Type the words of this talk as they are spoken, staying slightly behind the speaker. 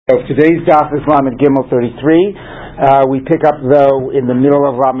So today's daf is Lamed Gimel 33. We pick up, though, in the middle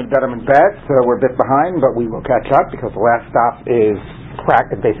of Lamed Bet and Bet, so we're a bit behind, but we will catch up because the last daf is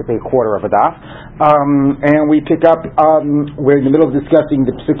basically a quarter of a daf. And we pick up, we're in the middle of discussing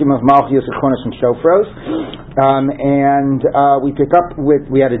the Psukim of Malchios, Echonos, and Shofros. We pick up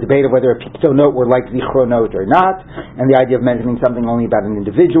with, we had a debate of whether a Picto note were like Zichronot or not, and the idea of mentioning something only about an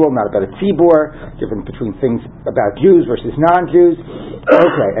individual, not about a tzibur, difference between things about Jews versus non-Jews.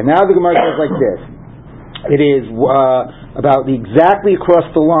 Okay, and now the Gemara says like this. It is about exactly across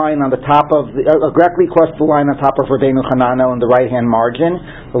the line on the top of directly across the line on top of Rabbeinu Hanano on the right hand margin.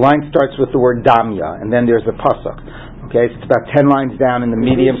 The line starts with the word Damya, and then there's a pasuk. Okay, so it's about 10 lines down in the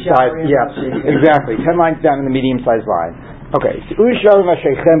medium size. Yeah, exactly, 10 lines down in the medium sized line. Okay, so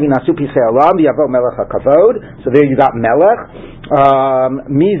there you got Melech.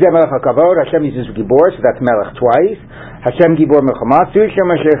 Mizeh Melech HaKavod. Hashem uses Gibor, so that's Melech twice. Hashem Gibor Melchamat. Melech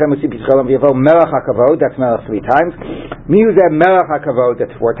HaKavod, that's Melech 3 times. Mizeh Melech HaKavod,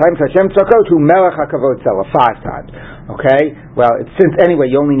 that's 4 times. Hashem Tzakot, who Melech HaKavod Tzela 5 times. Okay, well, since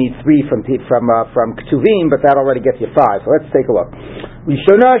anyway you only need 3 from Ketuvim, but that already gets you 5. So let's take a look.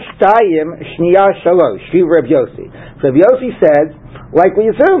 Rishona Shtayim Shniya Shalosh. Shvi Reb Yossi. Reb Yossi says, like we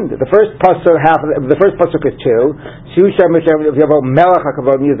assumed, the first pasuk is 2. Shusha Meshem Yavo Melech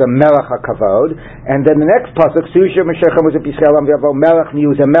HaKavod means a Melech HaKavod, and then the next pasuk Shusha Meshem Yavo Melech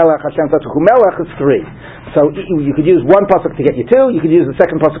means a Melech Hashem Tzatzuchu Melech is 3. So you could use one pasuk to get you 2. You could use the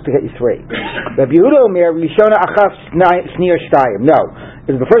second pasuk to get you 3. Rabbi Yehuda Omer Rishona Achaf Shniya Shtayim. No,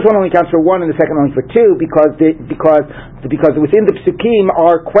 the first one only counts for 1 and the second only for 2 because within the psukim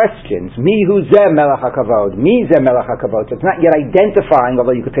are questions. Mi hu zeh Melech HaKavod. Mi zeh Melech HaKavod. So it's not yet identifying,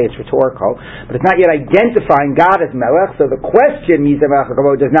 although you could say it's rhetorical, but it's not yet identifying God as Melech. So the question Mi zeh Melech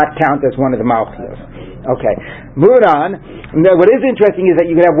HaKavod does not count as one of the Malchios. Okay, moving on. Now, what is interesting is that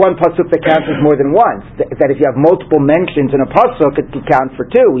you can have one pasuk that counts as more than once. That if you have multiple mentions in a pasuk, it can count for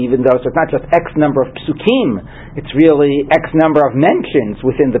 2, even though so it's not just X number of psukim, it's really X number of mentions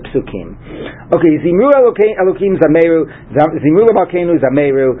within the psukim. Okay, Zimru Elokim Zameru, Zimru Malkeinu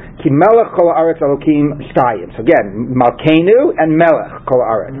Zameru, Ki Melech Kol Haaretz Elokim Shtayim. So again, Malkeinu and Melech Kol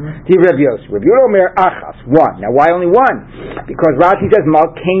Haaretz. Ti Reb Yossi. Reb Yehuda Omer Achas, 1. Now why only 1? Because Rashi says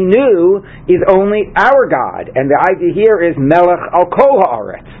Malkeinu is only our God, and the idea here is Melech al Kol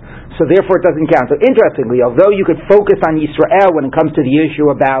Haaretz. So therefore it doesn't count. So interestingly, although you could focus on Yisrael when it comes to the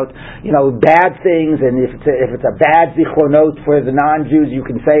issue about, bad things, and if it's a bad zichronot for the non-Jews, you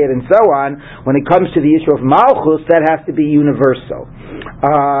can say it and so on, when it comes to the issue of Malchus, that has to be universal.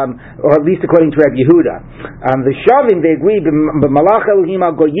 Or at least according to Reb Yehuda. The Shavim, they agree, Malach Elohim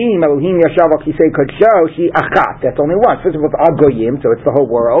al-Goyim, Elohim Yashav al-Kisei Kodsho, Shi Achat. That's only one. First of all, it's al-Goyim, so it's the whole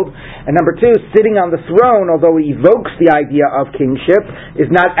world. And number 2, sitting on the throne, although it evokes the idea of kingship, is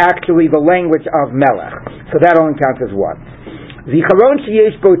not actually the language of Melech. So that only counts as 1. Zikaron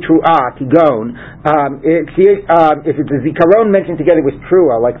sheyesh bo tru'ah kigon. If it's a zikaron mentioned together with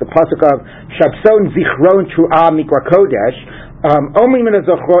tru'ah, like the pasuk of Shabson zichron tru'ah mikra kodesh, Omer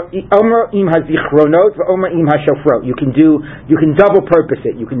im hazichronot v'omer im hashofrot. You can double purpose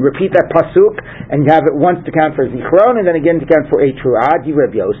it. You can repeat that pasuk and have it once to count for zichron and then again to count for a tru'ah. Di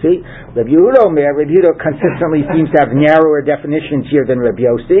Reb Yossi. Reb Yehuda Omer. Reb Yehuda consistently seems to have narrower definitions here than Reb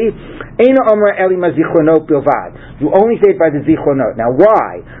Yossi. Eina Omer elim hazichronot bilvad. You only say it by the zichronot. Now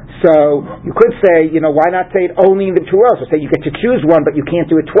why? So you could say, why not say it only in the tru'ah? So say you get to choose one, but you can't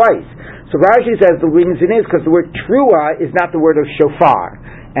do it twice. So Rashi says the reason is because the word tru'ah is not the word of shofar.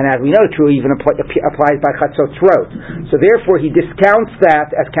 And as we know, tru'ah even applies by chatzot throat. So therefore he discounts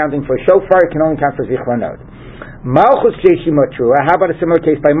that as counting for shofar. It can only count for zichronot. Malchus jeshimo tru'ah. How about a similar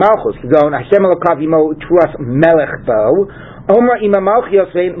case by Malchus? Zon Hashem elokav imo tru'as melech bo. Omer ima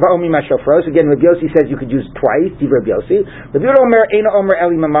malchios va'om ima shofros. Again, Reb Yossi says you could use twice. Di Reb Yossi. Reb Yehuda Omer eina Omer el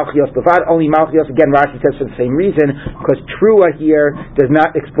ima malchios b'vad. Only malchios. Again, Rashi says for the same reason, because tru'ah here does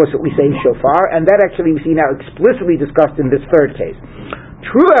not explicitly say shofar, and that actually we see now explicitly discussed in this third case.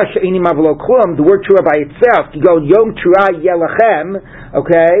 Tru'ah she'ini mavlo klum. The word tru'ah by itself, you go yom tru'ah yelachem,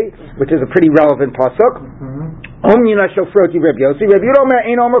 okay, which is a pretty relevant pasuk. Omnina shofroti Reb Yossi. Reb Yehuda Omer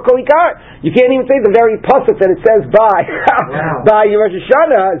ein Omer kol ikar. You can't even say the very pasuk that it says by Rosh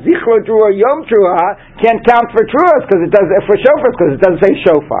Hashanah zichron truah yom truah can't count for truahs because it does for shofars because it doesn't say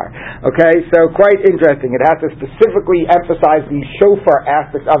shofar. Okay, so quite interesting. It has to specifically emphasize the shofar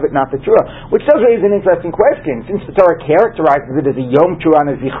aspect of it, not the truah, which does raise an interesting question. Since the Torah characterizes it as a yom truah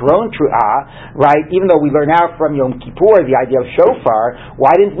and a zichron truah, right? Even though we learn out from Yom Kippur the idea of shofar,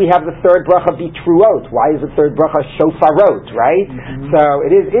 why didn't we have the third bracha be truot? Why is the third bracha halacha shofarot, right? Mm-hmm. So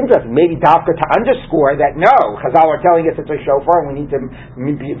it is interesting. Maybe dafka to underscore that no, Chazal are telling us it's a shofar, and we need to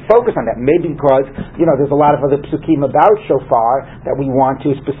focus on that. Maybe because there's a lot of other psukim about shofar that we want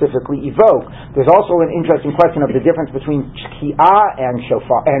to specifically evoke. There's also an interesting question of the difference between tki'ah and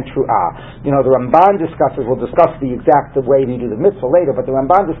shofar and tru'ah. The Ramban discusses. We'll discuss the exact way we do the mitzvah later, but the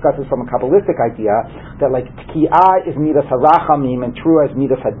Ramban discusses from a Kabbalistic idea that like tki'ah is midas harachamim and tru'ah is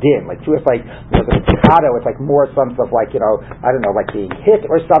midas hadin. Like tru'ah is like the staccato. It's like more sense of like like being hit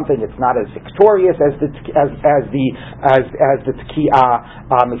or something. It's not as victorious as the tki'ah.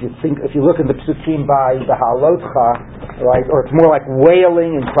 If you look in the psukim by the Halotcha, right, or it's more like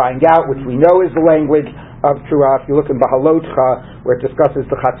wailing and crying out, which we know is the language of tru'ah. If you look in Bahalotcha, where it discusses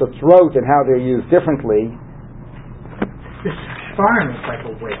the chatzotzrot and how they're used differently. This shvarim is like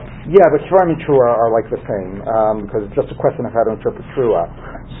a wail. Yeah, but shvarim and tru'ah are like the same, because it's just a question of how to interpret tru'ah.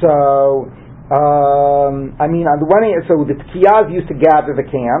 So, on the one hand, so the tkiyah is used to gather the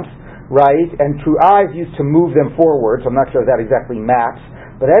camps, right, and tru'ah is used to move them forward, so I'm not sure if that exactly maps.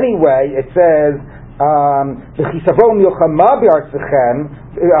 But anyway, it says, so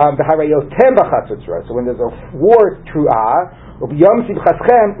when there's a war, tru'ah,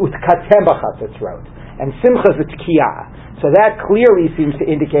 and simcha is tkiyah. So that clearly seems to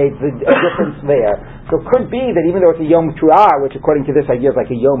indicate the difference there. So it could be that even though it's a Yom Tru'ah, which according to this idea is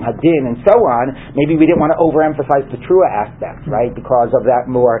like a Yom Hadin and so on, maybe we didn't want to overemphasize the Tru'ah aspect, right, because of that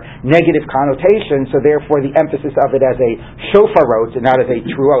more negative connotation, so therefore the emphasis of it as a shofarot and not as a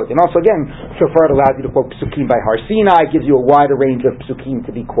Tru'ot. And also again, shofarot allows you to quote psukim by Har Sinai, gives you a wider range of psukim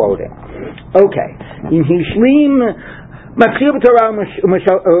to be quoting. Okay. In Hishlim, מתחיל בתורה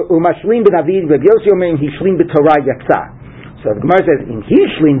ומשלים בנביד, רבי יוסי אומר אם השלים בתורה יצא. So the Gemara says, in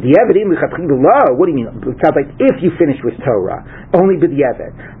Hishlim, Di'evedim l'chatchil below. What do you mean? It sounds like if you finish with Torah, only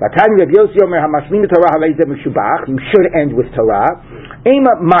b'di'eved. Vatani Rabbi Yossi Omer hamashlim b'Torah halei zeh meshubach. You should end with Torah.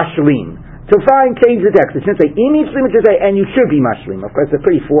 Ema mashlim. So fine, change the text. It shouldn't say im Hishlim, it should say and you should be mashlim. Of course, it's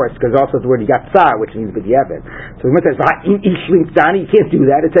pretty forced because also the word yatzah, which means b'di'eved. So the Gemara says, im Hishlim tzani. You can't do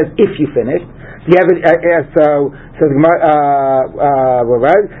that. It says if you finished. So the Gemara,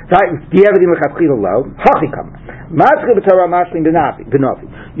 Di'evedim l'chatchil below. Hachikam. You start with Torah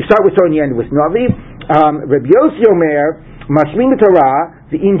and you end with Navi. Rabbi Yossi Omer, Mashlim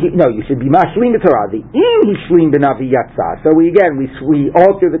b'Torah, you should be Mashlim b'Torah. The in Hishlim b'Navi Yatsa. So we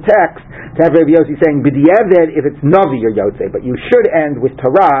alter the text to have Rabbi Yossi saying b'di'eved if it's Navi or Yotzei, but you should end with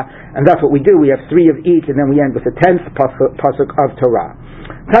Torah, and that's what we do. We have 3 of each, and then we end with the 10th pasuk of Torah.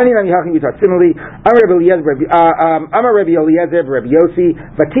 Similarly, Amar Rabbi Eliezer, Rabbi Yossi,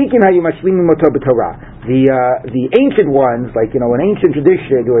 Vatikin hayu mashlimim oto b'Torah. The ancient ones, like an ancient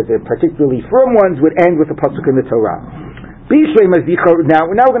tradition, or the particularly firm ones, would end with a pasuk in the Torah. Now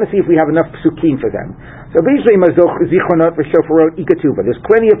we're going to see if we have enough psukim for them. So zichronot for shofarot ikatuba. There's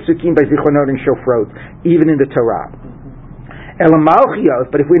plenty of psukim by zichronot and shofarot, even in the Torah.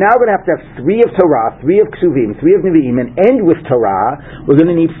 But if we're now going to have 3 of Torah, 3 of Ksuvim, 3 of Nevi'im, and end with Torah, we're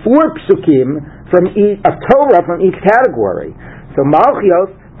going to need 4 psukim of Torah from each category. So Malchios,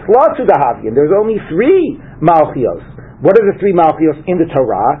 Tlatsu Dahavian, there's only 3 Malchios. What are the 3 Malchios in the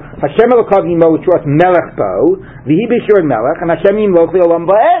Torah? Hashem Elokav Yimo U'Truas Melech Bo, V'hi B'Shur Melech, and Hashem Yimloch L'Olam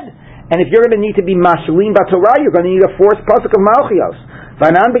Ba'ed. And if you're going to need to be Mashlim B'Torah, you're going to need a 4th pasuk of Malchios.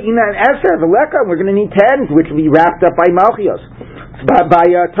 Vanan B'Ina and Eser V'Leka, we're going to need 10, which will be wrapped up by Malchios, by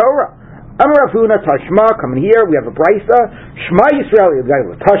Torah. Amar Avuna Tashma, coming here, we have a brisa. Shema Yisrael,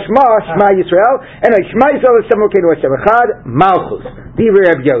 Tashma, Shema Yisrael, and Shema Yisrael Hashem Elokeinu Hashem Echad, Malchus, Divrei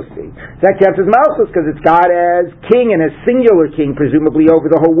Rabbi Yossi. That counts as Malchus because it's God as king and as singular king, presumably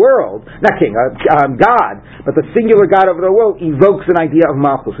over the whole world. Not king, God, but the singular God over the world evokes an idea of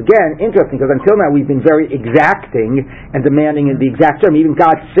Malchus. Again, interesting because until now we've been very exacting and demanding in the exact term. Even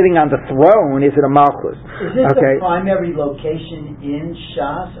God sitting on the throne isn't a Malchus. Is this the primary location in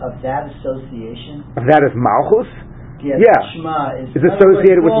Shas of that association? Of that is Malchus? Yeah. Shema is it's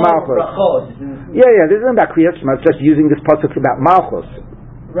associated with Malchus. Yeah, this isn't about Kriyat Shema, it's just using this pasuk about Malchus.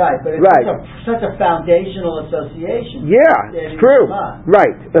 Right, but it's such a foundational association. Yeah, it's true. Shema.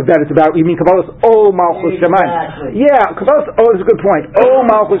 Right, that it's about, you mean Kabbalah's O Malchus Shemayim. Yeah, Kabbalah's O is a good point. O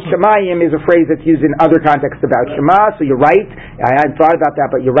Malchus Shemayim is a phrase that's used in other contexts about Shema, so you're right. I hadn't thought about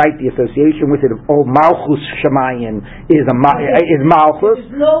that, but you're right. The association with it of O Malchus Shemayim is Malchus.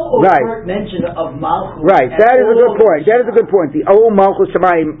 There's no overt mention of Malchus. Right, that is a good point. That is a good point. The O Malchus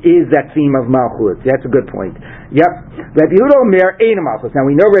Shemayim is that theme of Malchus. That's a good point. Yep. Rabbi Yehuda Omer Ein Malchus. Now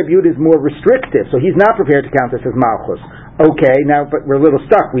we know Rabbi Yehuda is more restrictive, so he's not prepared to count this as Malchus. Okay, now but we're a little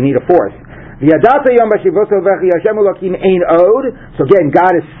stuck. We need a 4th. So again,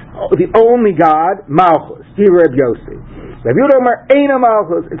 God is the only God, Malchus. Reb Yossi. Reb Yehuda Omer, Eino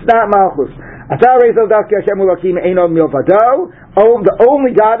Malchus. It's not Malchus. The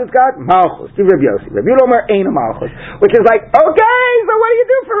only God is God, Malchus. Reb Yossi. Reb Yehuda Omer, Eino Malchus. Which is like, okay, so what do you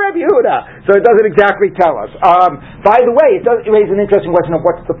do for Reb Yehuda? So it doesn't exactly tell us. By the way, it does raise an interesting question of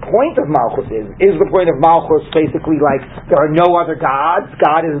what's the point of Malchus is. Is the point of Malchus basically like there are no other gods?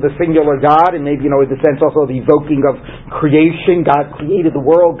 God is the singular God, and maybe, in the sense also the evoking of creation. God created the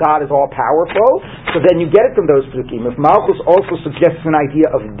world. God is all powerful. So then you get it from those psukim. If Malchus also suggests an idea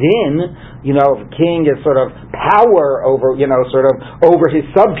of din, of king as sort of power over, over his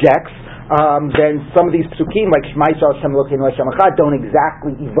subjects, then some of these psukim, like Shema Yisrael Hashem Elokeinu Hashem Echad, don't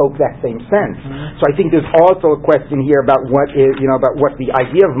exactly evoke that same sense. So I think there's also a question here about what is, about what the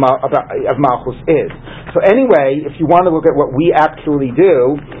idea of Malchus is. So anyway, if you want to look at what we actually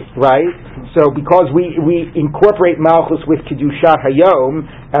do, right? So because we incorporate Malchus with Kedushat Hayom,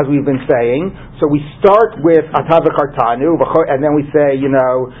 as we've been saying, so we start with Atah V'Chartanu, and then we say,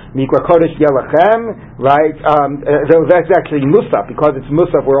 Mikra Kodesh Yelachem, right? That's actually Musaf. Because it's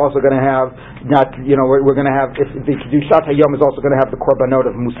Musaf, we're also going to have we're going to have, if the Kedushat Hayom is also going to have the Korbanot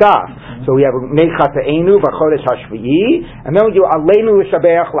of Musaf. So we have Meicha Te'enu V'Chodesh HaShvi'i, and then we do Aleinu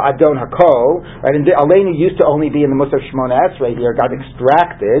L'Shabeach L'Adon HaKol, right? And Aleinu used to only be in the Musaf Shmona Esrei here, got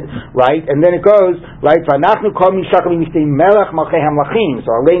extracted, right? And then it goes, right? V'Anachnu Kol Mishakam Mishtei Melech Malchei Hamlachim.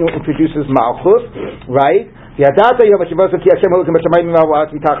 So Aleinu introduces Malchus, right? Which is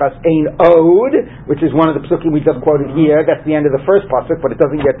one of the psukim we just quoted here. That's the end of the first pasuk, but it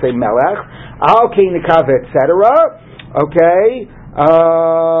doesn't yet say Melech. Al Kei Nikav, etc. Okay.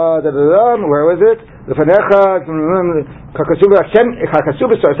 Where was it? So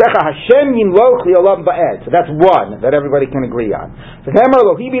that's one that everybody can agree on. So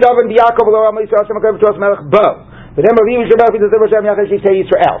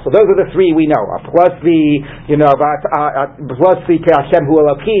those are the three we know of, plus the Hashem Hu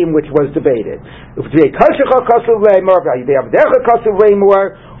Elokim, which was debated. So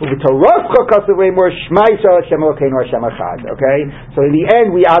in the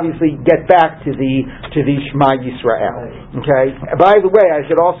end, we obviously get back to the Shema Yisrael. Okay. By the way, I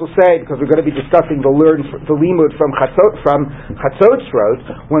should also say, because we're going to be discussing the limud from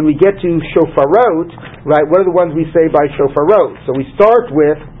Chatzotzrot, when we get to Shofarot, right? What are the ones we say by Shofarot? So we start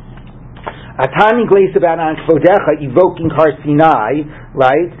with Atani Gleisav Anan Kvodecha, evoking Har Sinai,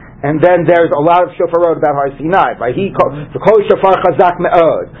 right? And then there's a lot of shofarot about Har Sinai. Kol shofar chazak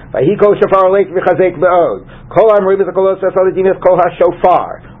me'od. Kol shofar olek v'chazek me'od. Kol amrim v'kolos v'salidimis kol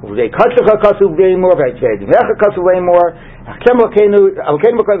ha-shofar. Uv'vei katsucha kasu v'eimor v'aytvei dimecha kasu v'eimor. Hashem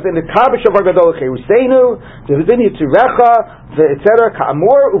Elokeinu v'kaz in the Kab shofar gadol cheruseinu v'v'vin yitzurecha v'etzera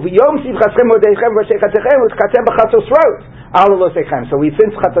ka'amor uv'yom siv chaschem modeichem v'shechatechem v'chatem b'chatzosrot. So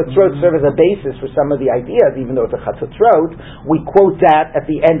since Chatzotzrot serve as a basis for some of the ideas, even though it's a Chatzotzrot, we quote that at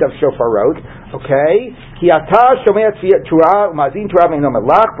the end of Shofarot. Okay? Ki ata shomer tzura u'mazin tzura me'ino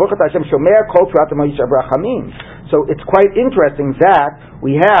melach b'ruchat Hashem shomer kol tzurat ha'moyisha b'rachamim. So it's quite interesting that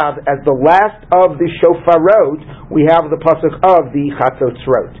we have, as the last of the Shofarot, we have the pasuk of the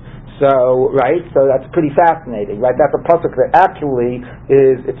Chatzotzrot. So, right, so that's pretty fascinating, right? That's a pasuk that actually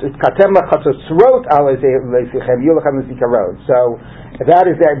is, it's katem la'chatzotzrot al le'sichem yulachem l'zikarot. So, that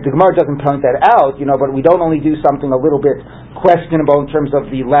is that, the Gemara doesn't point that out, but we don't only do something a little bit questionable in terms of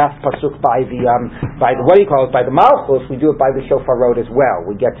the last pasuk by the Malchus, we do it by the Shofarot as well.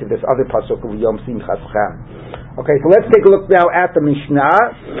 We get to this other pasuk of Yom Simchaschem. Okay, so let's take a look now at the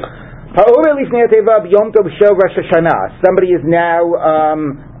Mishnah. Somebody is now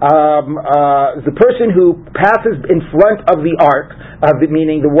the person who passes in front of the ark,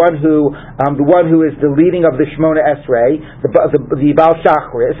 meaning the one who is the leading of the Shmona Esrei, the Baal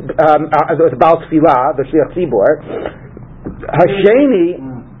Shachris, the Baal Tfilah, the Shliach Tzibor.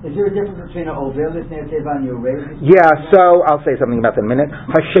 Hasheni. Is there a difference between an Ovel Lifnei Teva and Yoreh? Yeah, so I'll say something about that in a minute.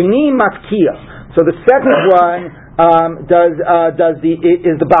 Hasheni Matkiya. So the second one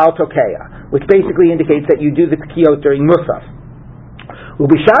is the Baal Tokeya, which basically indicates that you do the Tkiyot during Musaf.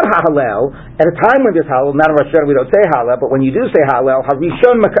 Ubishad Halel, at a time when there's Halel, not in Rosh Hashanah we don't say Halel, but when you do say Halel,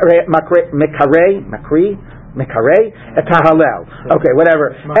 Harishon Mekarei et Halel. Okay,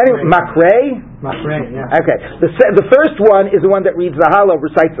 whatever. Anyway, Makrei, yeah. Okay. The first one is the one that reads the Halel,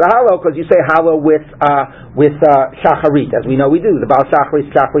 recites the Halel, because you say Halel with Shacharit, as we know we do. The Baal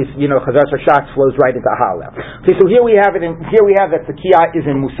Shacharit, Chazar Shach flows right into Halel. Okay, so here we have that the Kiyah is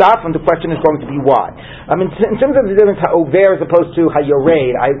in Musaf, and the question is going to be why. In terms of the difference Ha'over as opposed to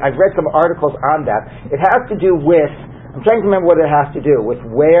Hayored, I've read some articles on that. It has to do with, I'm trying to remember what it has to do with,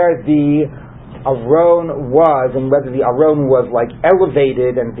 where the Aron was, and whether the Aron was like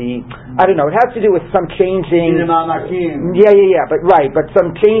elevated and I don't know, it has to do with some changing. But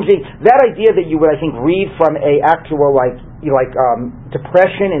some changing. That idea that you would, I think, read from a actual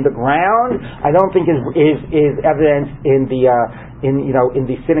depression in the ground, I don't think is evidence in the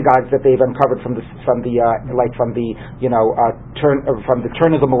synagogues that they've uncovered from the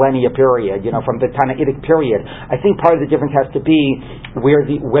turn of the millennia period, from the Tannaitic period. I think part of the difference has to be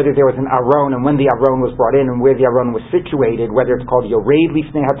whether there was an Aron and when the Aron was brought in and where the Aron was situated, whether it's called Yored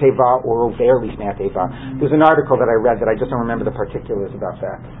Lifnei HaTeva or Over Lifnei HaTeva. There's an article that I read that I just don't remember the particulars about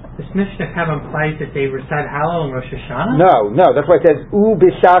that. This Mishnah kind of implies that they recite Hallel in Rosh Hashanah? No, that's why it says U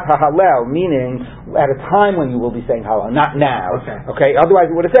Bishat HaHallel, meaning at a time when you will be saying Hallel, not now. Okay.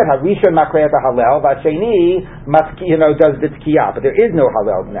 Otherwise, it would have said Harishon Makriyat Hallel, Vasheni does the Tkiyah, but there is no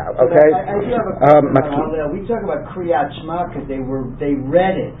Hallel now. Okay. I do have a question about Hallel. We talk about Kriyat Shema because they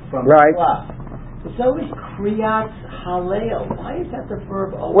read it from the class. It's always Kriyat Hallel. Why is that the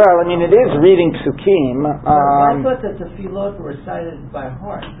verb? Well, I mean, it is reading Psukim. I thought that the Tefillot were recited by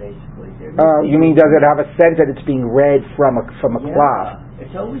heart, basically. You mean, does it have a sense that it's being read from a class?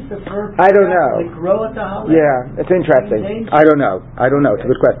 It's always the verb. I don't know. Yeah, it's interesting. I don't know. It's a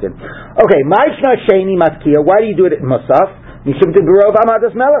good question. Okay, Ma'ishna Sheni Matkiya. Why do you do it at Musaf? You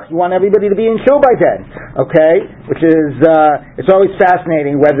want everybody to be in shul by then, okay? Which is, it's always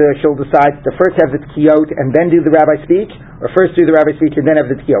fascinating whether the shul decides to first have the tkiyot and then do the rabbi speech, or first do the rabbi speech and then have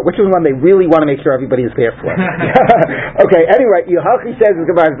the tkiyot. Which is one they really want to make sure everybody is there for. Okay, anyway, Yohalchi says,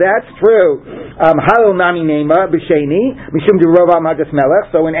 that's true. Halal nami nema b'sheni mishum d'rov amadas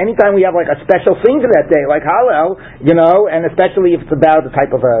melech. So any time we have like a special thing for that day, like Halal, and especially if it's about the type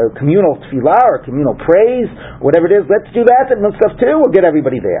of a communal tefillah or communal praise, whatever it is, let's do that. And stuff too, we'll get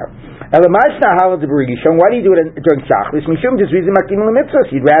everybody there. Why do you do it during Shachris?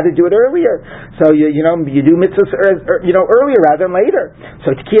 You'd rather do it earlier. So you do mitzvahs earlier rather than later.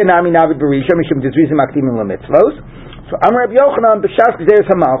 So Tkiya Nami Navid Berisha Mishum Dizrizim Akdim Mitzvos. So Amar Rabbi Yochanan b'Shas Gzeres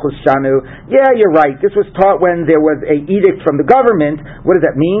HaMalchus Shanu. Yeah, you're right. This was taught when there was a edict from the government. What does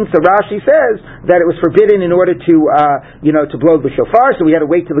that mean? So Rashi says that it was forbidden in order to blow the shofar. So we had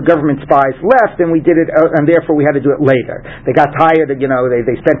to wait till the government spies left, and we did it, and therefore we had to do it later. They got tired. They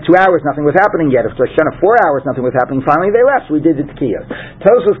spent 2 hours, nothing was happening yet. If it was 4 hours, nothing was happening. Finally, they left. So we did the Tkiyos.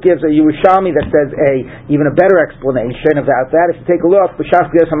 Tosfos gives a Yerushalmi that says even a better explanation about that. If you take a look, b'Shas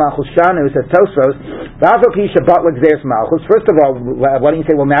Gzeres HaMalchus Shanu, says Tosfos, V'Afal Pi Shabbat L'Gzeres Malchus. First of all, why don't you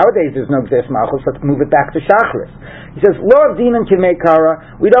say, well, nowadays there's no Gzeres Malchus, let's move it back to Shachris. He says, Lo Dinan Can Make Kara,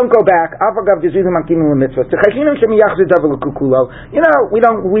 we don't go back. Afagav Dizrizim Akinim L'Mitzvah.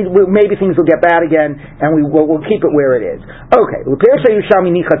 Maybe things will get bad again, and we'll keep it where it is. Okay,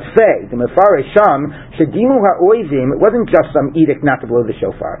 the Mefarei Sham, Shedimu HaOivim, it wasn't just some edict not to blow the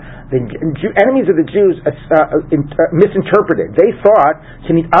shofar. The enemies of the Jews misinterpreted. They thought,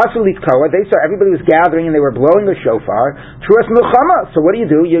 they saw everybody was gathering and they were blowing the shofar. Truas Milchama. So what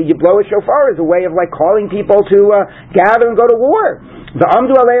do? You blow a shofar as a way of calling people to gather and go to war. The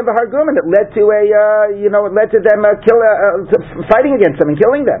Amdu Aleim B'Hargum, and it led to them fighting against them and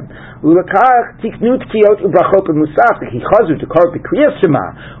killing them. Ulakach Tiknu Tkiyot Ubrachot Musaf Chichazu to Kar B'Kriyas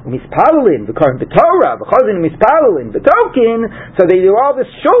Shema Umispalulin V'Kar B'Torah V'Chazin Umispalulin V'Tokin. So they do all this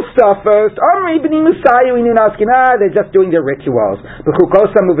show stuff first. Amri B'Ni Musayu Inu Naskina. They're just doing their rituals.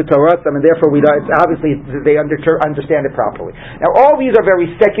 B'Chukosam U'V'Torasam, and therefore it's obviously they understand it properly. Now all these are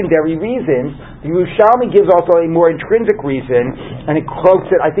very secondary reasons. The Yerushalmi gives also a more intrinsic reason, and it quotes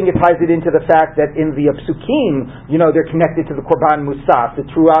it. I think it ties it into the fact that in the Psukim, they're connected to the Korban Musaf. The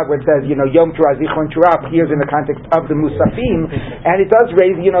Truah, where it says, Yom Truah Zichron Truah, appears in the context of the Musafim, and it does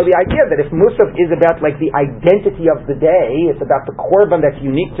raise, the idea that if Musaf is about the identity of the day, it's about the Korban that's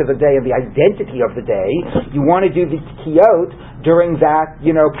unique to the day and the identity of the day. You want to do the Tkiyot during that,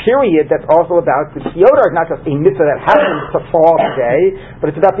 period that's also about the Tkiyot are not just a mitzvah that happens to fall today,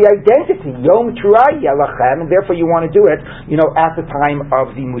 but it's about the identity. Yom Truah Yelachem, and therefore you want to do it, at the time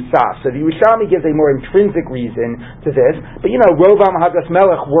of the Musaf. So the Yerushalmi gives a more intrinsic reason to this, but Rovam Hadas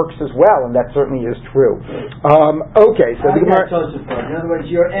Melech works as well, and that certainly is true. Okay, so in other words,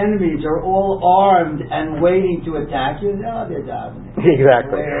 your enemies are all armed and waiting to attack you. No, they're davening.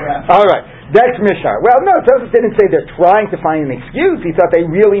 Exactly. All right, that's Mishar. Well, no, Tosfos didn't say they're trying to find an an excuse. He thought they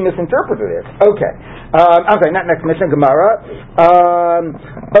really misinterpreted it. Okay. I'm sorry, not next Mishnah, Gemara.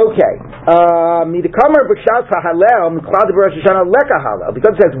 Midikamer b'shas ha'halel miklad b'Rosh Hashanah leka halel.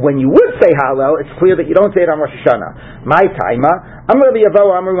 Because it says when you would say halel, it's clear that you don't say it on Rosh Hashanah. My taima. The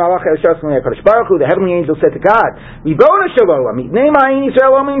heavenly angel said to God, why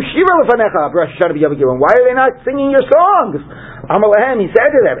are they not singing your songs? He said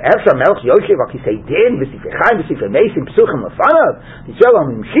to them,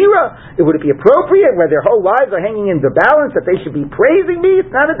 would it be appropriate where their whole lives are hanging in the balance that they should be praising me?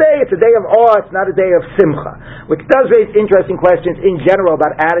 It's not a day, it's a day of awe, it's not a day of simcha. Which does raise interesting questions in general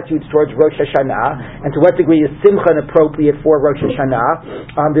about attitudes towards Rosh Hashanah, and to what degree is simcha appropriate for Rosh Hashanah.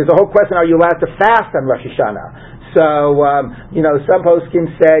 There's a whole question, are you allowed to fast on Rosh Hashanah? So, some poskim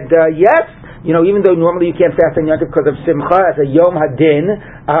said, yes. Even though normally you can't fast on Yom Tov because of Simcha, as a Yom Hadin,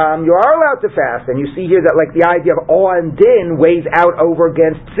 you are allowed to fast. And you see here that the idea of awe and din weighs out over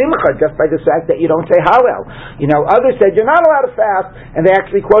against Simcha just by the fact that you don't say Hallel. Others said you're not allowed to fast, and they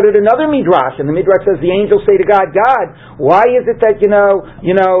actually quoted another Midrash, and the Midrash says the angels say to God, why is it that, or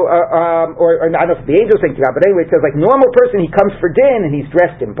I don't know if the angels think to God, but anyway, it says normal person, he comes for din, and he's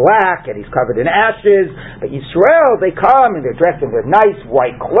dressed in black, and he's covered in ashes, but Yisrael, they come, and they're dressed in their nice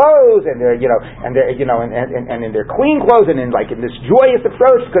white clothes, and they're, and they're, and in their clean clothes, and in this joyous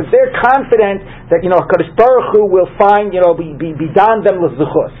approach, because they're confident that, HaKadosh Baruch Hu will find, be dan them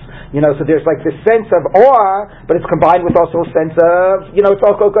l'zuchus. So there's this sense of awe, but it's combined with also a sense of, it's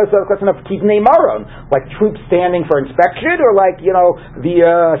also a question of kidnei maron, like troops standing for inspection, or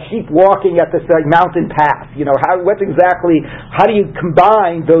the sheep walking at this mountain path. How do you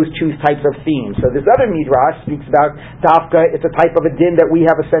combine those two types of themes? So this other midrash speaks about dafka. It's a type of a din that we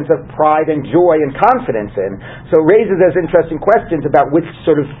have a sense of pride and joy and confidence in. So it raises those interesting questions about which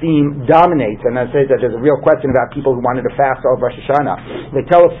sort of theme dominates. And I say that there's a real question about people who wanted to fast all of Rosh Hashanah. They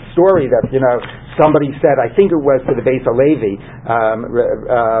tell a story that somebody said, I think it was to the Beis Halevi,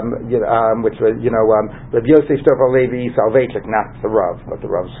 which was Rav Yosef Shlomo Levi Soloveitchik, not the Rav, but the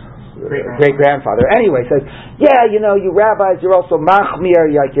Rav's great-grandfather. Anyway, says, you rabbis, you're also machmir,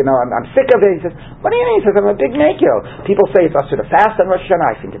 I'm sick of it. He says, what do you mean? He says, I'm a big makil. People say it's usher to fast on Rosh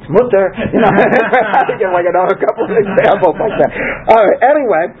Hashanah. I think it's mutter. I get a couple of examples like that. All right,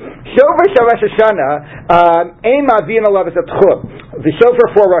 anyway, Shofar Rosh Hashanah, Ein Ma'avin Alav is a tchum. The shofar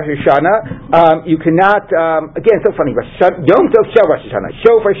for Rosh Hashanah, you cannot, again, it's so funny, Yom Tov Shel Rosh Hashanah,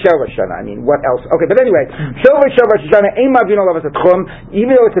 Shofar Shel Rosh Hashanah, what else? Okay, but anyway, Shofar Shel Rosh Hashanah, Ein Ma'avin Alav is a tchum,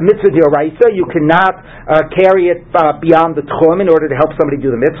 even though it's a mitzvah d'oraisa, you cannot carry it beyond the tchum in order to help somebody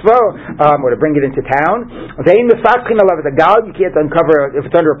do the mitzvah, or to bring it into town. Ve'ein mefatchin alav is a gal, you can't uncover if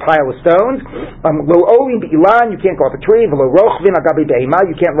it's under a pile of stones. Lo olim be'ilan, you can't go up a tree. V'lo rochvin agabi behema,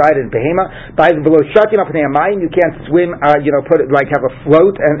 you can't ride in behema. V'lo shatin up in amayim, you can't swim, put it have a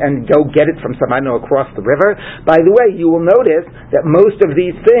float and go get it from some, across the river. By the way, you will notice that most of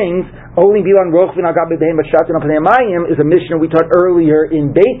these things, olim be'ilan, rochvin agabi behema, shatin up in amayim, is a Mishnah we taught earlier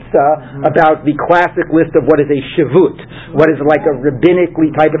in Beitza about the classic list of what is a shavut, what is like a rabbinically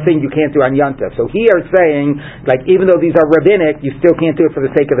type of thing you can't do on Yom Tov. So here it's saying, even though these are rabbinic, you still can't do it for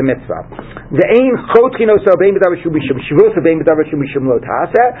the sake of the mitzvah.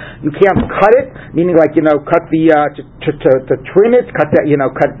 You can't cut it, meaning cut to trim it,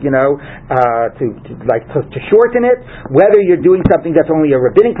 to shorten it. Whether you're doing something that's only a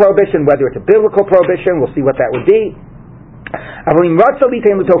rabbinic prohibition, whether it's a biblical prohibition, we'll see what that would be. If you want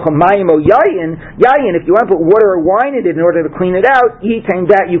to put water or wine in it in order to clean it out,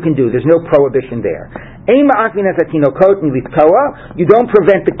 that you can do. There's no prohibition there. You don't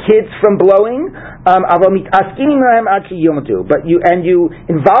prevent the kids from blowing, but you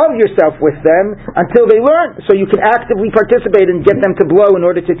involve yourself with them until they learn. So you can actively participate and get them to blow in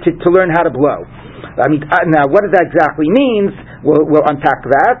order to learn how to blow. Now, what does that exactly mean? We'll unpack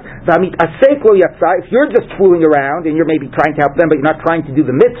that. If you're just fooling around and you're maybe trying to help them, but you're not trying to do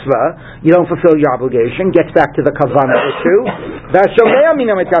the mitzvah, you don't fulfill your obligation. Gets back to the kavanah issue.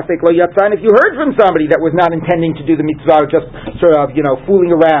 And if you heard from somebody that was not intending to do the mitzvah, just sort of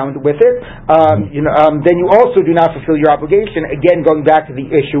fooling around with it, then you also do not fulfill your obligation. Again, going back to the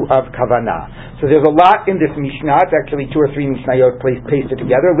issue of kavanah. So there's a lot in this Mishnah. It's actually 2 or 3 Mishnayot pasted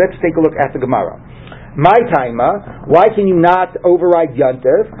together. Let's take a look at the Gemara. My taima, why can you not override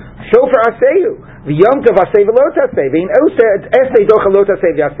Yontif? Shofar Aseyu. The Yom Tov Asay V'lo Tasay V'in Oseh Esay Docha Lo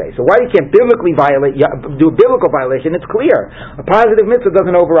Tasay V'Asay. So why you can't biblically do a biblical violation? It's clear. A positive mitzvah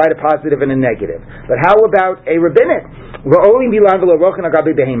doesn't override a positive and a negative. But how about a rabbinic? V'Olim Bilan V'Lo Rochen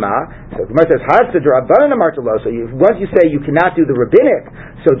Agabi Behema. So the Gemara says Hasta D'Rabbanan Amartalo. So once you say you cannot do the rabbinic,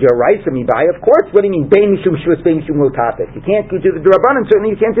 so D'Oraisa Mibai. Of course, what do you mean? Bein Mishum Shvus, Bein Mishum Lo Tasay. You can't do the D'Rabbanan.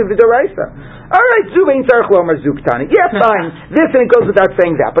 Certainly, you can't do the D'Oraisa. All right, Zuvein Tzarich Lomer Zuktani. Yeah, fine. This and it goes without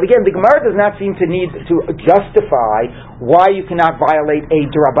saying that. But again, the Gemara does not seem to need to justify why you cannot violate a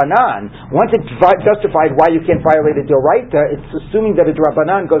D'Rabbanan. Once it's justified why you can't violate a D'Oraita, it's assuming that a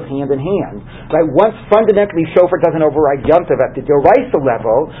D'Rabbanan goes hand in hand. Right? Once fundamentally Shofar doesn't override Yontiv at the D'Oraisa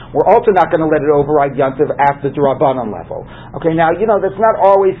level, we're also not going to let it override Yontiv at the D'Rabbanan level. Okay, now, that's not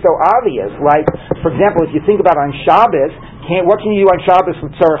always so obvious. Like, for example, if you think about on Shabbos, what can you do on Shabbos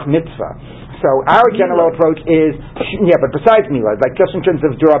with Tzarech Mitzvah? So our general approach is, but besides Milah, like just in terms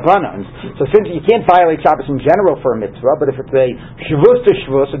of D'Rabbanans, so since you can't violate Shabbos in general for a mitzvah, but if it's a Shavus to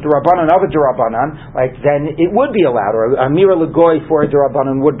Shavus, a D'Rabbanan of a D'Rabbanan, then it would be allowed, or a Mira Lagoy for a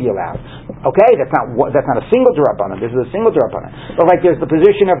D'Rabbanan would be allowed. Okay, that's not a single D'Rabbanan, this is a single D'Rabbanan. But there's the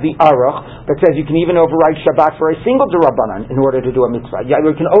position of the Aruch that says you can even override Shabbat for a single D'Rabbanan in order to do a mitzvah. Yeah,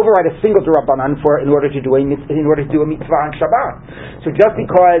 you can override a single D'Rabbanan in order to do a mitzvah on Shabbat. So just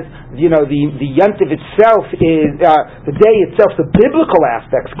because, the Yontiv itself is, the day itself, the biblical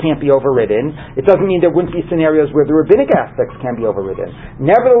aspects can't be overridden, it doesn't mean there wouldn't be scenarios where the rabbinic aspects can be overridden.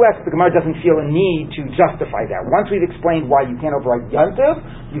 Nevertheless, the Gemara doesn't feel a need to justify that. Once we've explained why you can't override Yontiv,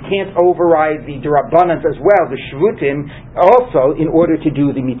 you can't override the D'Rabbanans as well, the Shvutim, also in order to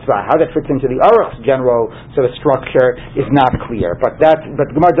do the mitzvah. How that fits into the Aruch's general sort of structure is not clear. But the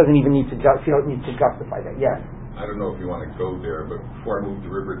Gemara doesn't even need to feel it needs to justify that. Yes? I don't know if you want to go there, but before I moved to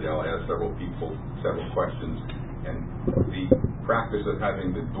Riverdale, I asked several people several questions, and the practice of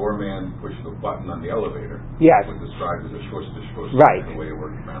having the doorman push the button on the elevator was described as a shvush to shvush. Right. The way it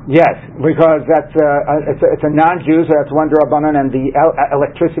works around. Yes, because that's it's a non-Jew, so that's one D'Rabbanan, and the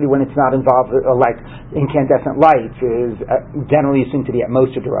electricity when it's not involved, like incandescent lights, is generally assumed to be at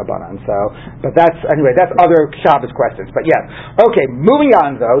most a D'Rabbanan. So, but that's other Shabbos questions. But yes, okay. Moving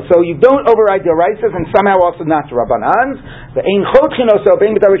on though, so you don't override the Oraisas and somehow also not D'Rabbanans. The Ein Chodchin Oso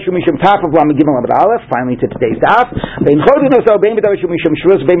Bein B'Davar Shu Mishum Taf of Lam Gimel Amud Aleph. Finally to today's daf. Bein Chodchin Oso Bein B'Davar Shu Mishum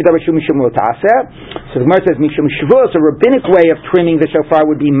Shvus Bein B'Davar Shu Mishum Lo Taseh. So the Gemara says Mishum Shvus, a rabbinic way of trimming the shofar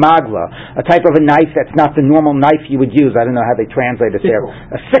would be magla, a type of a knife that's not the normal knife you would use. I don't know how they translate it there.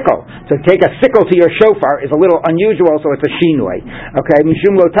 A sickle. So take a sickle to your shofar is a little unusual, so it's a shinui. Okay,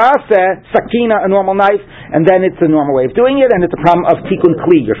 Mishum Lo Taseh, sakina, a normal knife, and then it's the normal way of doing it, and it's a problem of tikkun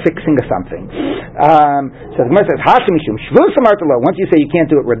kli, you're fixing something. So the Gemara says Hashim Mishum Shvus Amartalo. Once you say you can't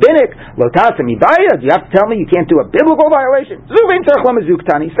do it rabbinic, Lo Taseh Mibaya, do you have to tell me you can't do a biblical violation? Zuvein Tzarich Lo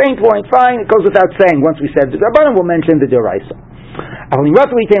Mezuktani. Same point, fine, it goes without saying. Once we said the Rabbanan, we'll mention the D'Oraisa. But you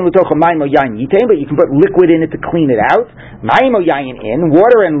can put liquid in it to clean it out.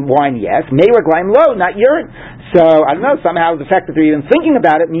 Water and wine, yes. Not urine. So, I don't know, somehow the fact that they're even thinking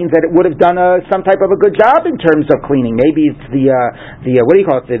about it means that it would have done some type of a good job in terms of cleaning. Maybe it's the what do you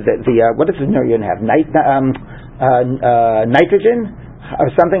call it, what does the urine have? Nitrogen? Or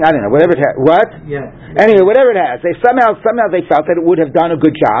something, I don't know, whatever it has. What? Yeah. Anyway, whatever it has. They somehow they felt that it would have done a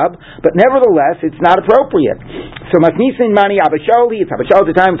good job, but nevertheless, it's not appropriate. So, Masnisin Mani Abasholi, it's Abashol at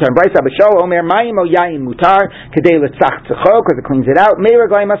the time, Bryce Abashol, Omer Mayim O Yayin Mutar, Kadei Letzach Tzecho, because it cleans it out.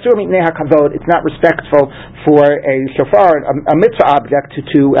 Meir Glai Masur Mipnei HaKavod, it's not respectful for a shofar, a mitzvah object,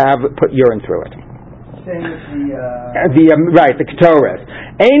 to have put urine through it. Same with the Ketores.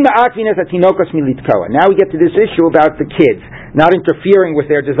 Ein ma'akvinas atinokos militkoa. Now we get to this issue about the kids not interfering with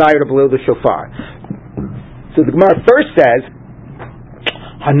their desire to blow the shofar. So the Gemara first says,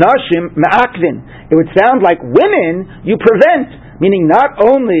 Hanashim ma'akvin. It would sound like women you prevent. Meaning not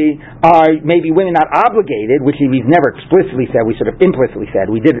only are maybe women not obligated, which we've never explicitly said, we sort of implicitly said,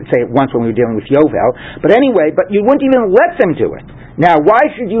 we did say it once when we were dealing with Yovel, but anyway, but you wouldn't even let them do it. Now,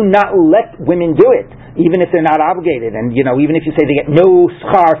 why should you not let women do it, even if they're not obligated, and even if you say they get no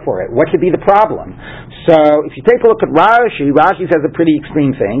schar for it? What should be the problem? So, if you take a look at Rashi says a pretty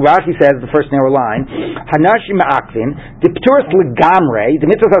extreme thing. Rashi says, the first narrow line, Hanashim ma'akvin, the p'turas legamre, the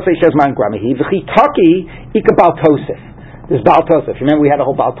mitzvah say shezman gramahi, v'chitaki ikabal tosif. There's Baal Tosef. Remember, we had a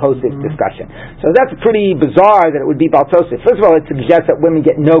whole Baal Tosef discussion. So that's pretty bizarre that it would be Baal Tosef. First of all, it suggests that women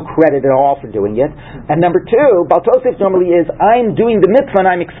get no credit at all for doing it. And number two, Baal Tosef normally is, I'm doing the mitzvah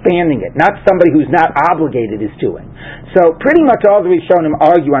and I'm expanding it, not somebody who's not obligated is doing. So pretty much all the Rishonim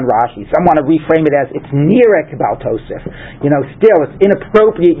argue on Rashi. Some want to reframe it as, it's nirek Baal Tosef. Still, it's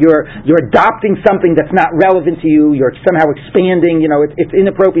inappropriate. You're adopting something that's not relevant to you. You're somehow expanding, it's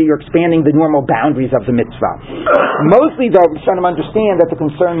inappropriate. You're expanding the normal boundaries of the mitzvah. Mostly, though, Rishonim understand that the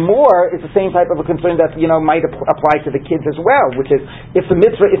concern more is the same type of a concern that, might apply to the kids as well, which is, if the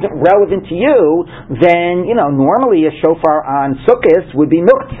mitzvah isn't relevant to you, then, normally a shofar on Sukkot would be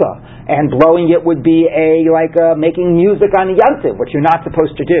muktzah, and blowing it would be making music on Yantiv, which you're not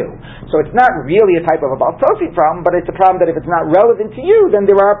supposed to do. So it's not really a type of a Baal Tosef problem, but it's a problem that if it's not relevant to you, then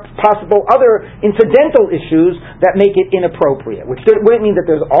there are possible other incidental issues that make it inappropriate, which wouldn't mean that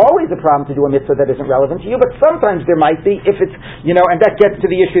there's always a problem to do a mitzvah that isn't relevant to you, but sometimes there might be if it's, and that gets to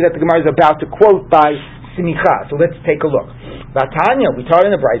the issue that the Gemara is about to quote by Simicha. So let's take a look. Vatanya, we taught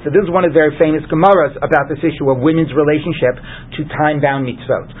in the Brisa. This is one of the very famous Gemaras about this issue of women's relationship to time-bound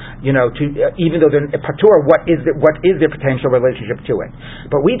mitzvot. Even though they're patur, what is their potential relationship to it?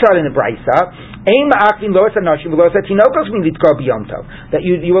 But we taught in the Brisa, that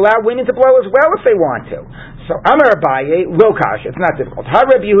you allow women to blow as well if they want to. So Amar Abaye, Lokash, it's not difficult. Ha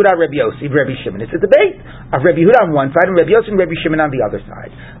Rabbi Yehuda, Rabbi Yossi, Rabbi Shimon. It's a debate of Rabbi Yehuda on one side and Rabbi Yossi and Rabbi Shimon on the other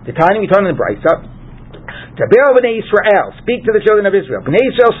side. The time we taught in the Brisa, Taber b'nei Yisrael, speak to the children of Israel. B'nei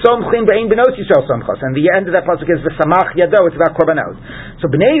Yisrael somchim b'ein b'nos Yisrael somchos. And the end of that pasuk is v'samach yado. It's about korbanot. So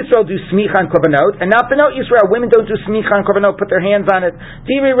b'nei Yisrael do smicha on korbanot, and not b'not Yisrael. Women don't do smicha on korbanot. Put their hands on it.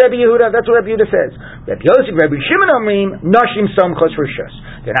 Tiri Rabbi Yehuda. That's what Rabbi Yehuda says. Rabbi Yosef, Rabbi Shimon omrim nashim somchos rishus.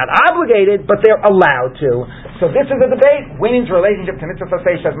 They're not obligated, but they're allowed to. So this is a debate. Women's relationship to mitzvah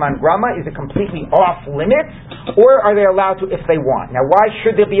saseh shazman grama, is it completely off limits, or are they allowed to if they want? Now, why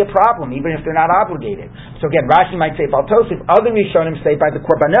should there be a problem, even if they're not obligated? So again, Rashi might say Baal Tosef. Other Rishonim say by the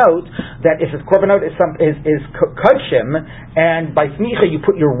korbanot that if the korbanot is kudshim, and by smicha you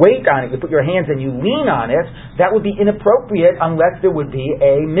put your weight on it, you put your hands and you lean on it, that would be inappropriate unless there would be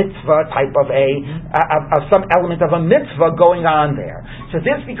a mitzvah type of of some element of a mitzvah going on there. So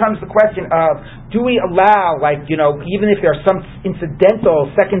this becomes the question of, do we allow, even if there are some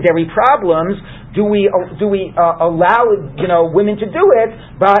incidental secondary problems, do we allow women to do it,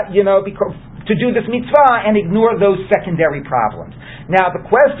 but because to do this mitzvah and ignore those secondary problems? Now the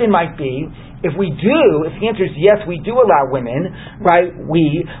question might be, if the answer is yes, we do allow women, right?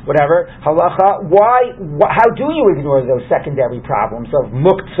 Halacha. How do you ignore those secondary problems of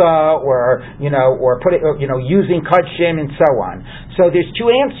muktzah or using kudshim and so on? So there's two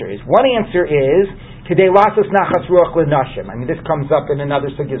answers. One answer is Kedei lasos nachas ruach lenashim. This comes up in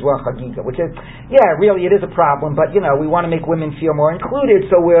another sugya as well, Chagiga, which is, really it is a problem, but we want to make women feel more included,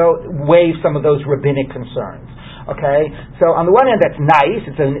 so we'll waive some of those rabbinic concerns. Okay, so on the one hand, that's nice.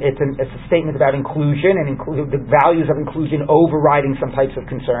 It's a statement about inclusion and the values of inclusion overriding some types of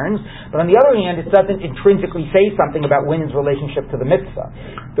concerns. But on the other hand, it doesn't intrinsically say something about women's relationship to the mitzvah.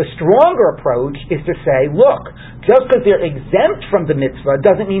 The stronger approach is to say, look, just because they're exempt from the mitzvah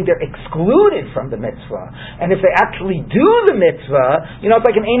doesn't mean they're excluded from the mitzvah. And if they actually do the mitzvah, it's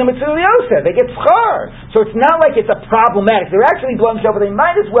like an Eina Mitzvah Yosef. They get schar. So it's not like it's a problematic. They're actually blowing shofar. They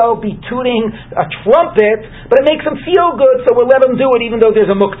might as well be tooting a trumpet, but it makes them feel good, so we'll let them do it even though there's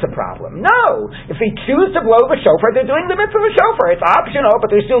a muktzah problem. No! If they choose to blow the shofar, they're doing the mitzvah of a shofar. It's optional,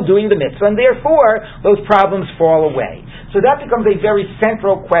 but they're still doing the mitzvah, and therefore, those problems fall away. So that becomes a very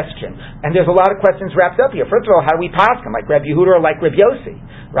central question. And there's a lot of questions wrapped up here. First of all, how do we pass them? Like Rabbi Yehuda or like Rabbi Yossi?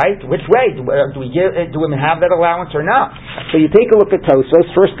 Right? Which way? Do women have that allowance or not? So you take a look at Tosfos,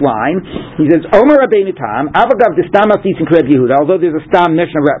 first line. He says, Omer Rabbeinu Tam, Avagav Distam Afisin Rabbi Yehuda, although there's a Stam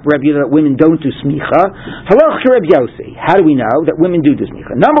Mishnah Rabbi Yehuda that women don't do smicha, Halach Rabbi Yossi. How do we know that women do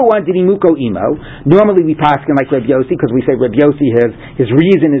smicha? Number one, Didimuko Imo. Normally we pass him like Rabbi Yossi because we say Rabbi Yossi his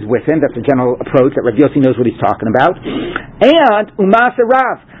reason is with him. That's the general approach, that Rabbi Yossi knows what he's talking about. And Umasa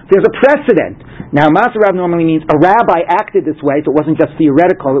Rav. There's a precedent. Now, Masarav normally means a rabbi acted this way, so it wasn't just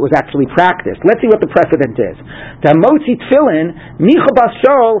theoretical, it was actually practiced. Let's see what the precedent is. Motzi tefillin, Michal bas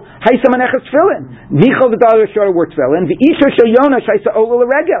Shaul, haisa maneches tefillin. Michal the daughter of Shaul wore tefillin, the isha shel Yonah haisa olo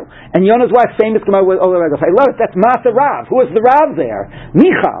l'regel. And Yonah's wife, famous Gemara with olo l'regel. I love it, that's Masarav. Who was the Rav there?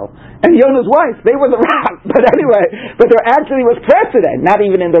 Michal. And Yonah's wife, they were the Rav. But anyway, there actually was precedent, not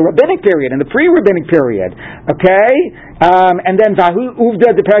even in the rabbinic period, in the pre-rabbinic period. Okay? And then Vahu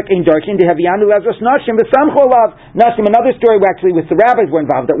Uvda de Perak in Darshin de Havianu Lazarus Nashim Besamcho Lav Nashim. Another story where actually with the rabbis were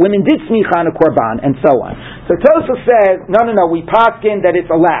involved, that women did smicha on a korban and so on. So Tosfos says, no, we paskin that it's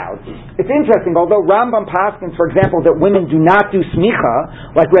allowed. it's interesting, although Rambam paskins, for example, that women do not do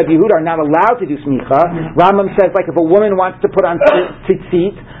smicha, like Rebbe Yehuda are not allowed to do smicha, Rambam says, like, if a woman wants to put on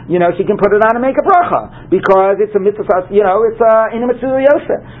tzitzit, she can put it on and make a bracha, because it's a mitzvah, it's in a mitzvah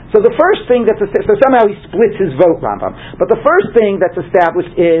yosef. So the first thing so somehow he splits his vote, Rambam. But the first thing that's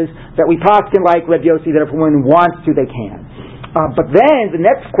established is that we paskin like Rebbe Yossi, that if a woman wants to, they can. But then the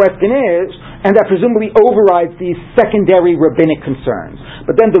next question is, and that presumably overrides these secondary rabbinic concerns.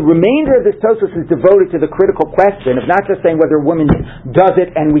 But then the remainder of this Tosfos is devoted to the critical question of not just saying whether a woman does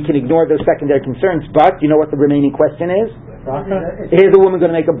it and we can ignore those secondary concerns, but you know what the remaining question is? Is a woman going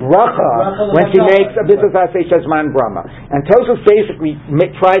to make a bracha when she makes a mitzvah shezman grama? And Tosfos basically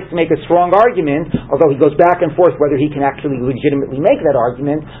tries to make a strong argument, although he goes back and forth whether he can actually legitimately make that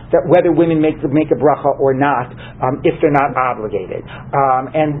argument, that whether women make a bracha or not, if they're not obligated.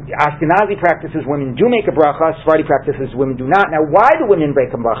 And Ashkenazi practices women do make a bracha, Sephardi practices women do not. Now, why do women break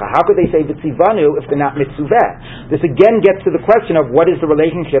a bracha? How could they say v'tzivanu if they're not mitzuveh? This again gets to the question of what is the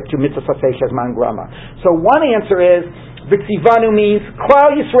relationship to mitzvah shezman grama. So one answer is, V'tzivanu means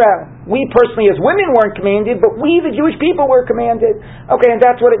Klal Yisrael. We personally as women weren't commanded, but we, the Jewish people, were commanded. Okay, and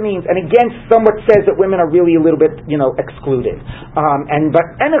that's what it means. And again, somewhat says that women are really a little bit, excluded. But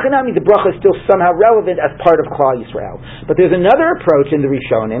Enochanami, the bracha is still somehow relevant as part of Klal Yisrael. But there's another approach in the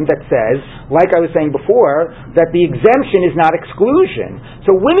Rishonim that says, like I was saying before, that the exemption is not exclusion.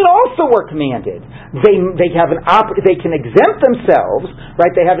 So women also were commanded. They can exempt themselves,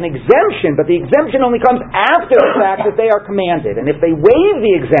 right? They have an exemption, but the exemption only comes after the fact that they are commanded. And if they waive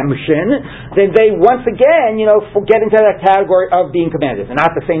the exemption, then they once again, get into that category of being commanded. They're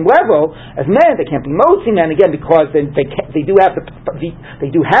not the same level as men. They can't be motzi men again because they do have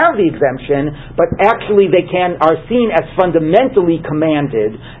the exemption, but actually they are seen as fundamentally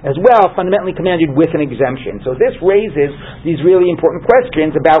commanded as well, fundamentally commanded with an exemption. So this raises these really important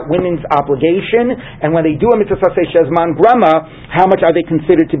questions about women's obligation, and when they do a mitzvah shezman grama, how much are they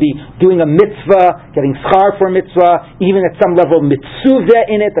considered to be doing a mitzvah, getting schar for a mitzvah, even at some level mitzuveh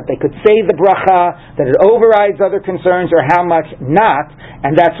in it, that they could say the bracha, that it overrides other concerns, or how much not,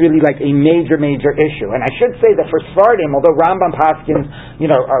 and that's really like a major, major issue. And I should say that for Sephardim, although Rambam paskins,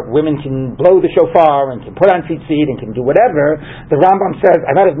 women can blow the shofar and can put on tzitzit and can do whatever, the Rambam says,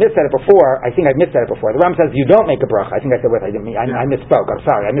 I might have missaid it before, I think I missaid it before, the Rambam says you don't make a bracha. I think I said what I didn't mean, I misspoke, I'm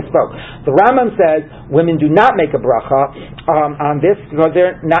sorry, I misspoke. The Rambam says women do not make a bracha on this because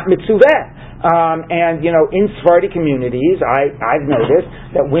they're not mitzuveh. And in Sephardi communities, I've noticed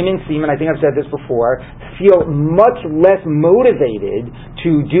that women seem, and I think I've said this before, feel much less motivated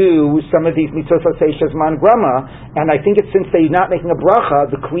to do some of these mitzvot shezman grama. And I think it's since they're not making a bracha,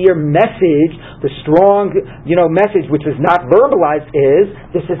 the clear message, the strong, message which is not verbalized is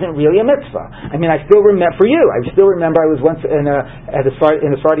this isn't really a mitzvah. I mean, I still remember I was once in a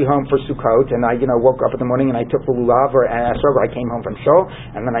Sephardi home for Sukkot, and I woke up in the morning and I took the lulav and I came home from shul,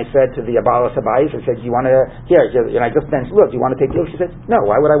 and then I said to the Abala Sabayis, I said, "Do you want to and I just mentioned, look, do you want to take the oath?" She said, "No,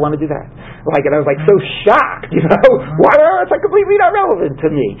 why would I want to do that?" And I was so shocked, why? It's like completely not relevant to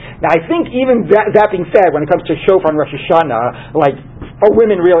me. Now, I think even that being said, when it comes to shofar and Rosh Hashanah,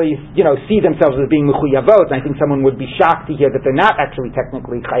 women really, see themselves as being mechuyavot, and I think someone would be shocked to hear that they're not actually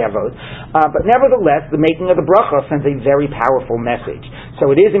technically chayavot. But nevertheless, the making of the bracha sends a very powerful message.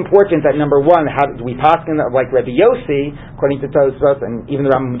 So it is important that, number one, how do we paskin like Rebbe Yossi, according to Tosfos, and even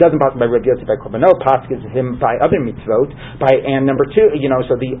the Rambam doesn't paskin by Rebbe Yossi by Korbanot, paskins him by other mitzvot, and number two,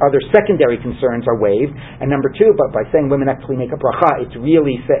 so the other secondary concerns are waived, and number two, but by saying women actually make a bracha, it's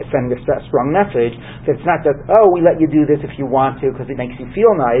really sending a strong message that it's not just, we let you do this if you want to because it makes you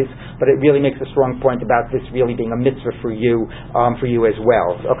feel nice, but it really makes a strong point about this really being a mitzvah for you as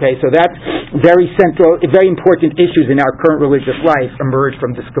well. Okay, so that's very central, very important issues in our current religious life emerge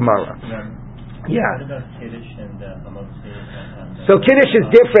from this Gemara. Yeah. What about Kiddush and Hamotzi? So Kiddush is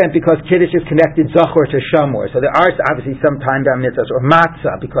different because Kiddush is connected Zachor to Shamor. So there are obviously some time-bound mitzvahs, or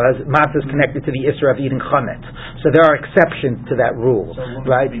Matzah, because Matzah is connected to the Isra of eating Chametz. So there are exceptions to that rule,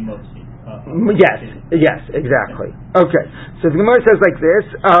 right? Yes, exactly. Okay, so the Gemara says like this.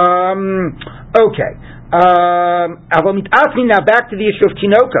 Now back to the issue of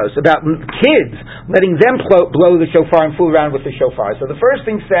tinokos, about kids, letting them blow the shofar and fool around with the shofar. So the first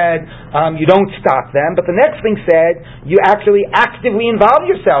thing said, you don't stop them, but the next thing said, you actually actively involve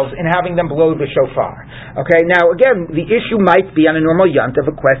yourselves in having them blow the shofar. Okay, now again, the issue might be on a normal yantav,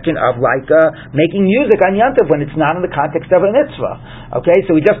 a question of making music on yantav when it's not in the context of a mitzvah. Okay,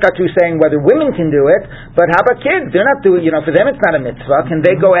 so we just got through saying whether women can do it, but how about kids? They're not doing, for them it's not a mitzvah. Can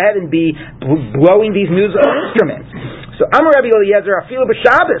they go ahead and be blowing these musical instruments? So Amar Rabbi Eliezer, afilu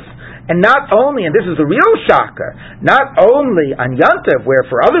b'Shabbos, And not only, and this is the real shocker, not only on Yantav, where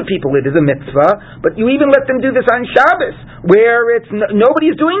for other people it is a mitzvah, but you even let them do this on Shabbos, where it's nobody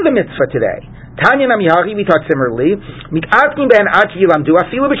is doing the mitzvah today. Tanya Namihachi, we taught similarly, Mik'atkin ben Ad Yilamdu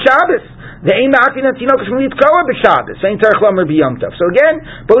Afilu b'Shabbos. So again,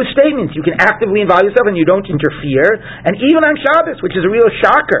 both statements, you can actively involve yourself and you don't interfere, and even on Shabbos, which is a real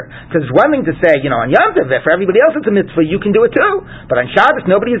shocker, because it's one thing to say, on Yom Tov, for everybody else it's a mitzvah, you can do it too, but on Shabbos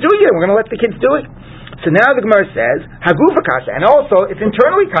nobody is doing it, we're going to let the kids do it. So now the Gemara says, Hagufa Kasha, and also it's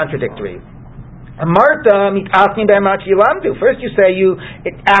internally contradictory. Marta mit'askin b'emat yilamdu. First you say you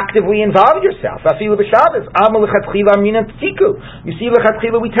actively involve yourself. Afilu b'Shabbos. Amal lechatchila minan tziku. You see,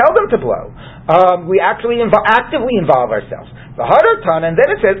 lechatchila we tell them to blow. We actually actively involve ourselves. The Hadartan, and then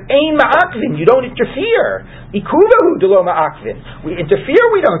it says ein ma'akvin. You don't interfere. Ikuvahu delo ma'akvin. We interfere.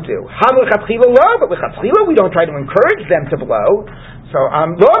 We don't do. Ham lechatchila lo, but lechatchila we don't try to encourage them to blow. So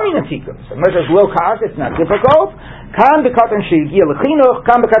lo minan tziku. So Moshe says lo kash. It's not difficult. Kan bekatan she'igiyah lechinuch,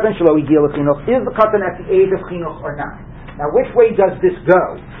 kan bekatan shelo igiyah lechinuch. Is the katan at the age of chinuch or not? Now, which way does this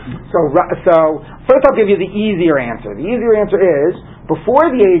go? So first I'll give you the easier answer. The easier answer is,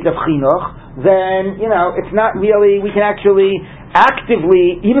 before the age of chinuch, then, it's not really, we can actually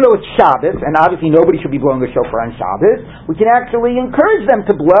actively, even though it's Shabbos, and obviously nobody should be blowing the shofar on Shabbos, we can actually encourage them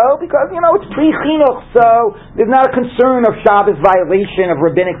to blow because, it's pre-chinuch, so there's not a concern of Shabbos violation of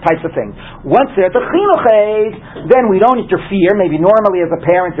rabbinic types of things. Once they're at the chinuch age, then we don't interfere. Maybe normally as a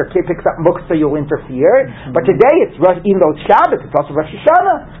parent your kid picks up muktzah, you'll interfere. But today, even though it's Shabbos, it's also Rosh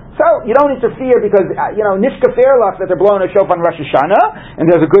Hashanah. So you don't interfere because, Nishka Fairlock that they're blowing a shofar on Rosh Hashanah, and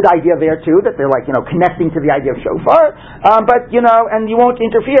there's a good idea there too, that they're connecting to the idea of shofar, but and you won't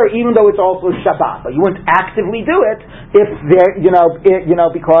interfere even though it's also Shabbat. But you won't actively do it if they're,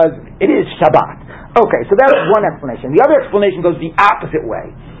 because it is Shabbat. Okay, so that's one explanation. The other explanation goes the opposite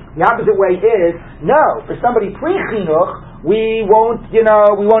way. The opposite way is, no, for somebody pre-chinuch, we won't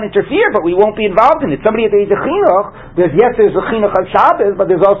interfere, but we won't be involved in it. Somebody at the age of chinuch, there's the chinuch of Shabbos,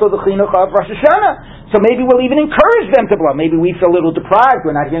 but there's also the chinuch of Rosh Hashanah. So maybe we'll even encourage them to blow. Maybe we feel a little deprived.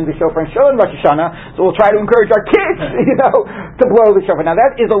 We're not hearing the shofar and show in Rosh Hashanah, so we'll try to encourage our kids, to blow the shofar. Now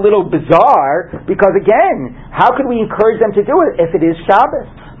that is a little bizarre, because again, how could we encourage them to do it if it is Shabbos?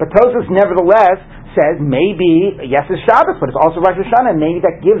 But Tosfos nevertheless says maybe, yes, it's Shabbos, but it's also Rosh Hashanah, and maybe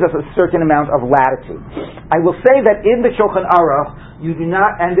that gives us a certain amount of latitude. I will say that in the Shulchan Aruch, you do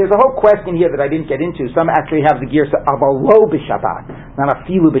not, and there's a whole question here that I didn't get into. Some actually have the girsa of a lo b'Shabbat, not a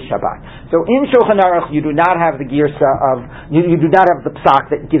filu b'Shabbat. So in Shulchan Aruch, you do not have the girsa of, you do not have the psak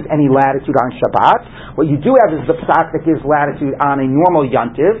that gives any latitude on Shabbat. What you do have is the psak that gives latitude on a normal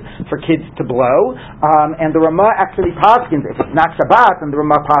yontiv for kids to blow. And the Ramah actually paskins, if it's not Shabbat, then the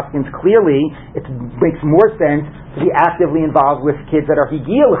Ramah paskins clearly, it makes more sense to be actively involved with kids that are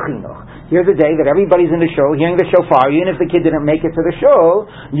higiyah l'chinuch. Here's a day that everybody's in the shul, hearing the shofar. Even if the kid didn't make it to the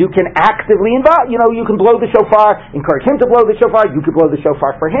shul, you can actively involve. You can blow the shofar, encourage him to blow the shofar. You can blow the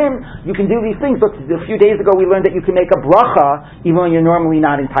shofar for him. You can do these things. Look, a few days ago we learned that you can make a bracha even when you're normally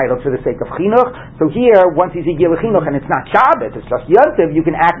not entitled for the sake of chinuch. So here, once he's higiyah l'chinuch and it's not Shabbos, it's just yontiv, you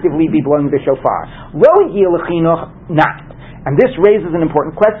can actively be blowing the shofar. Lo higiyah l'chinuch, not. And this raises an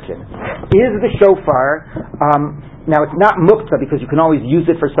important question. Is the shofar, now it's not muktzah because you can always use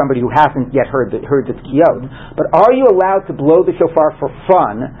it for somebody who hasn't yet heard the tkiyot, but are you allowed to blow the shofar for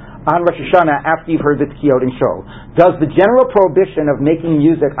fun on Rosh Hashanah after you've heard the tkiyot in shul? Does the general prohibition of making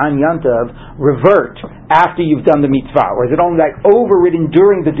music on Yom Tov revert after you've done the mitzvah? Or is it only overridden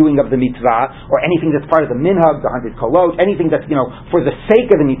during the doing of the mitzvah, or anything that's part of the minhag, the 100 kolot, anything that's, for the sake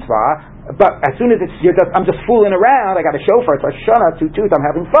of the mitzvah? But as soon as I'm just fooling around, I got a shofar, it's Rosh Hashanah, toot, I'm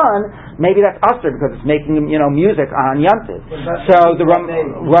having fun, maybe that's usher because it's making, music on Yom Tov. So the Lamed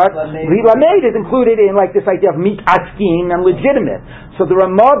is included in this idea of mitaskin and legitimate. So the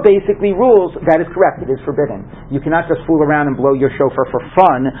Ramah basically rules that is correct, it is forbidden. You cannot just fool around and blow your shofar for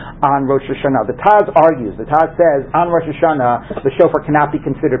fun on Rosh Hashanah. The Taz argues, the Taz says on Rosh Hashanah the shofar cannot be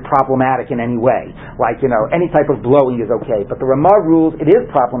considered problematic in any way. Any type of blowing is okay. But the Ramah rules it is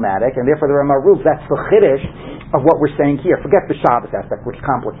problematic, and therefore the Ramah rules that's the chiddush of what we're saying here. Forget the Shabbos aspect, which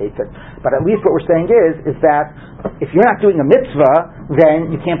complicates it. But at least what we're saying is that if you're not doing a mitzvah, then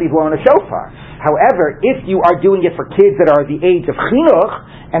you can't be blowing a shofar. However, if you are doing it for kids that are the age of chinuch,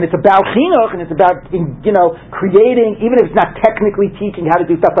 and it's about chinuch, and it's about, creating, even if it's not technically teaching how to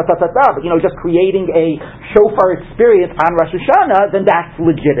do but just creating a shofar experience on Rosh Hashanah, then that's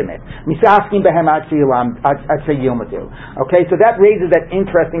legitimate. Okay, so that raises that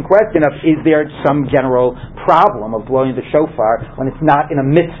interesting question of, is there some general problem of blowing the shofar when it's not in a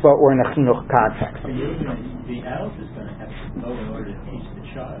mitzvah or in a chinuch context? The adult is going to have to know in order to teach the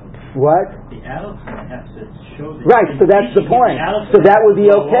child. What? The adult's going to have to show that. Right, so that's the point. So that would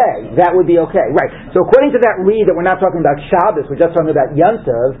be okay. That would be okay. Right. So according to that read that we're not talking about Shabbos, we're just talking about Yom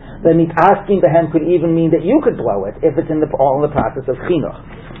Tov, then asking behem could even mean that you could blow it if it's all in the process of chinuch.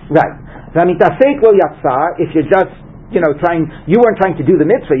 Right. If you're just you weren't trying to do the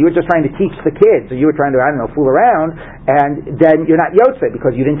mitzvah, you were just trying to teach the kids, or you were trying to, fool around, and then you're not yotzei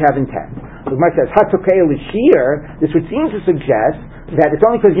because you didn't have intent. The Gemara says, Hatokei l'shir, this would seem to suggest that it's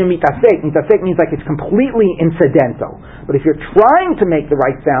only because you're mitasek. Mitasek means like it's completely incidental. But if you're trying to make the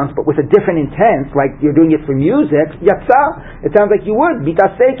right sounds, but with a different intent, like you're doing it for music, yatsa, it sounds like you would.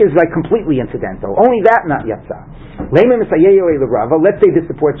 Mitasek is like completely incidental. Only that, not yatsa. Let's say this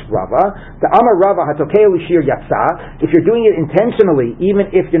supports Rava. The Amar Rava Hatokei l'shir yatsa. If you're doing it intentionally,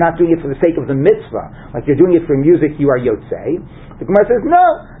 even if you're not doing it for the sake of the mitzvah, like you're doing it for music, you are yotzei. The Gemara says,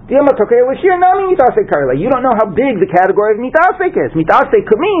 no. You don't know how big the category of mitasek is. Mitasek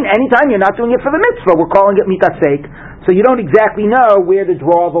could mean anytime you're not doing it for the mitzvah, we're calling it mitasek. So you don't exactly know where to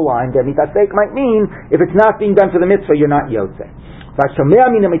draw the line. That mitasek might mean if it's not being done for the mitzvah, you're not yotzei.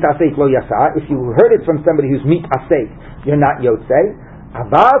 If you heard it from somebody who's mitasek, you're not yotzei.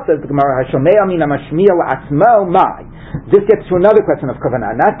 Says the Gemara, this gets to another question of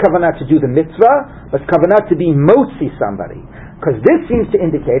kavanah. Not kavanah to do the mitzvah, but kavanah to be motzi somebody. Because this seems to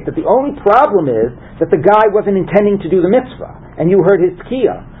indicate that the only problem is that the guy wasn't intending to do the mitzvah, and you heard his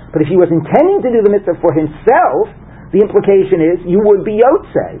tkiyah. But if he was intending to do the mitzvah for himself, the implication is you would be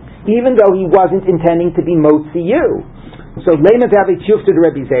yotzei, even though he wasn't intending to be motzi you. So let's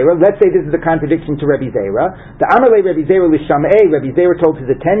say this is a contradiction to Rebbe Zera. The Amalei Rebbe Zera l'shamei, Rebbe Zera told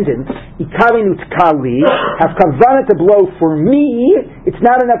his attendants, Ikarinu tkali, have kavanah to blow for me. It's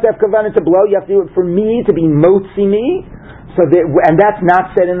not enough to have kavanah to blow, you have to do it for me, to be motzi me. So and that's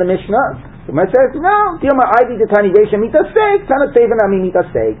not said in the Mishnah. The Gemara says, no,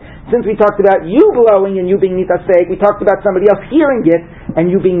 since we talked about you blowing and you being mitasek, we talked about somebody else hearing it and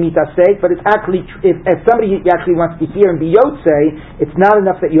you being mitasek, but it's actually, if somebody actually wants to hear and be yotzei, it's not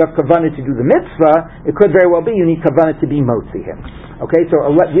enough that you have kavanah to do the mitzvah, it could very well be you need kavanah to be motzi him. Okay, so a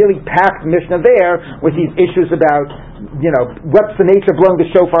really packed Mishnah there with these issues about, what's the nature of blowing the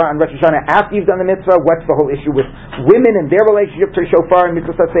shofar on Rosh Hashanah after you've done the mitzvah, what's the whole issue with women and their relationship to shofar and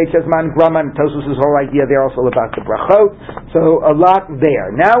mitzvah sasei chezman grama, and Tosfos' whole idea there also about the brachot. So a lot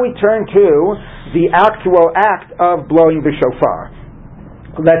there. Now we turn to the actual act of blowing the shofar.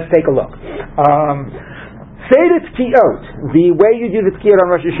 Let's take a look. Seder tkiyot, the way you do the tkiyot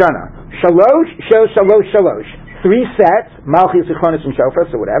on Rosh Hashanah. Shalosh, shalosh. 3 sets, Malchus, Zichronis, and Shofar,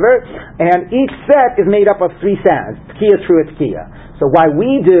 so whatever, and each set is made up of 3 sounds, Tkiya, Trua, Tkiya. So why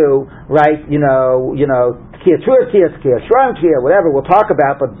we do, right, Tkiya, Trua, Tkiya, Tkiya, Shram, Tkiya, whatever we'll talk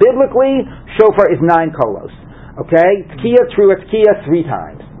about, but biblically, Shofar is 9 kolos. Okay? Tkiya, Trua, Tkiya 3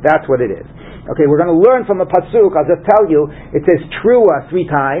 times. That's what it is. Okay, we're going to learn from a pasuk. I'll just tell you. It says Trua 3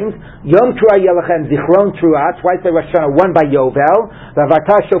 times. Yom Trua Yelachem Zichron Trua, twice by Rosh Hashanah, 1 by Yovel.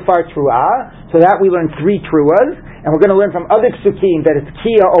 Vavarta Shofar Trua. So that we learn 3 Truas. And we're going to learn from other psukim that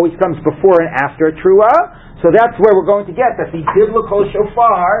Tkiya always comes before and after Trua. So that's where we're going to get that the biblical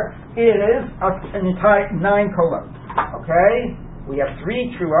shofar is an entire 9 kolot. Okay? We have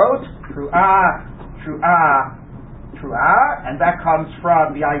 3 Truot. Trua, Trua, Trua, and that comes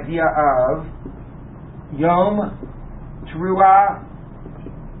from the idea of Yom Trua,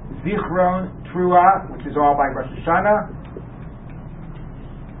 Zichron Trua, which is all by Rosh Hashanah,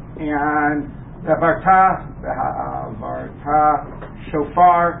 and the Varta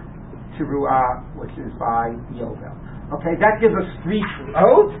Shofar Trua, which is by Yovel. Okay, that gives us 3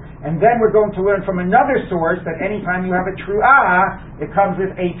 Truot, and then we're going to learn from another source that anytime you have a Trua, it comes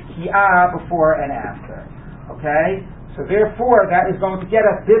with a Tkiya before and after. Okay? So therefore, that is going to get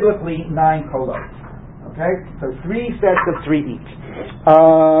us biblically 9 kolot. Okay? So 3 sets of 3 each.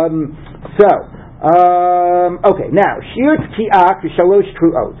 Okay, now, Shir Tkiya Shalosh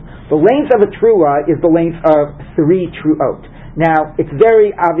Truot. The length of a Trua is the length of 3 Truot. Now, it's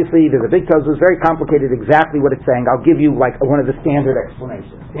very, obviously, there's a big Tosfos, it's very complicated exactly what it's saying. I'll give you like one of the standard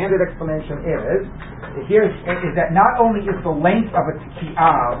explanations. Standard explanation is that not only is the length of a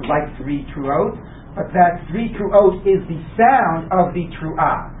Tkiya like 3 Truot, but that 3 Truot is the sound of the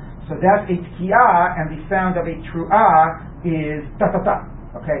Tru'ah. So that's a Tkiya, and the sound of a Tru'ah is da-da-da.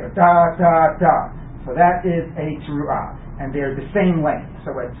 Okay, da-da-da. So that is a Tru'ah. And they're the same length.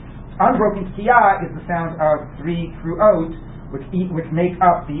 So it's unbroken Tkiya is the sound of 3 Tru'ot, which make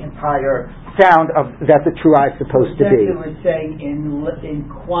up the entire sound of that the Tru'ah is supposed to be. You were saying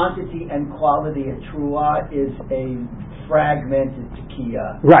in quantity and quality, a Tru'ah is a fragmented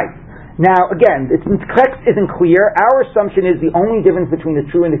Tkiya. Right. Now, again, the text isn't clear. Our assumption is the only difference between the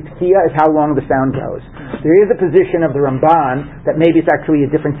true and the tekiya is how long the sound goes. There is a position of the Ramban that maybe it's actually a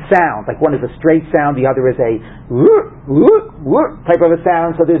different sound. Like one is a straight sound, the other is a type of a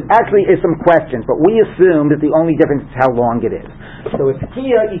sound. So there actually is some questions, but we assume that the only difference is how long it is. So if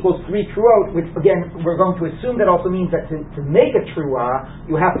tekiya equals 3 truot, which again, we're going to assume that also means that to make a truah,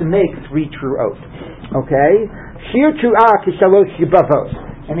 you have to make 3 truot. Okay? Shir truah kishalosh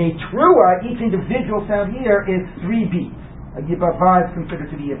yibavot. And a truah, each individual sound here is 3 beats. A yibava is considered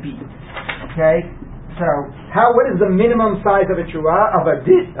to be a beat. Okay? So, what is the minimum size of a truah? Of a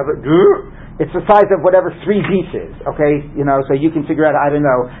it's the size of whatever 3 beats is. Okay? So you can figure out, I don't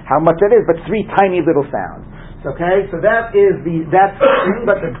know how much that is, but 3 tiny little sounds. Okay? So that's the thing,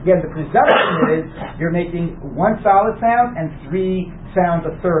 but again, the presumption is you're making 1 solid sound and 3 sounds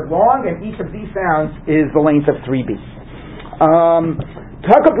a third long, and each of these sounds is the length of 3 beats. Now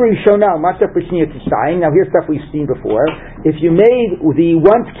here's stuff we've seen before. If you made the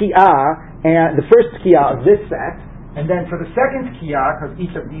 1 tki'ah and the first tki'ah of this set, and then for the second tki'ah, because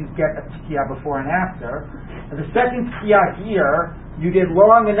each of these get a tki'ah before and after, the second tki'ah here, you did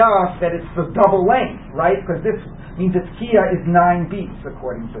long enough that it's the double length, right? Because this means the tki'ah is 9 beats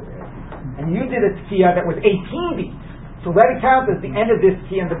according to this. And you did a tki'ah that was 18 beats. So let it count as the end of this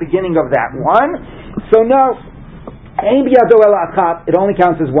tki'ah and the beginning of that one. So now, it only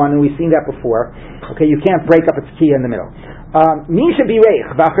counts as 1, and we've seen that before. Okay, you can't break up its tki'ah in the middle.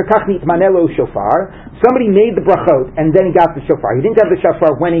 Somebody made the brachot, and then he got the shofar. He didn't have the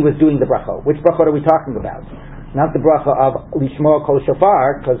shofar when he was doing the brachot. Which brachot are we talking about? Not the bracha of Lishmo Kol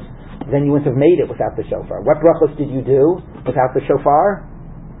Shofar, because then you wouldn't have made it without the shofar. What brachos did you do without the shofar?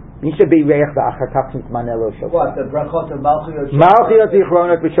 What, the brachot of Malchiyot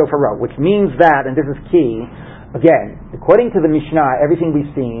Zichronot B'Shofaro, which means that, and this is key, again, according to the Mishnah, everything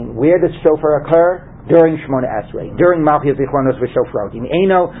we've seen, where does shofar occur? During Shemona Esrei, during Malchiyot Zichronos V'Shofrot. In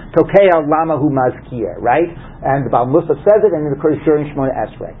Eino Tokea Lama Hu Mazkir, right? And the Baal Musaf says it, and it occurs during Shemona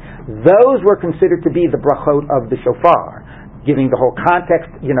Esrei. Those were considered to be the brachot of the shofar, giving the whole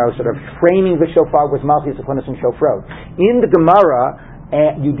context, sort of framing the shofar with Malchiyot Zichronos and Shofrot. In the Gemara,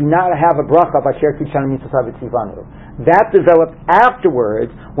 you do not have a bracha of Asher Kidshanu Mitzvah V'Tzivanu. That developed afterwards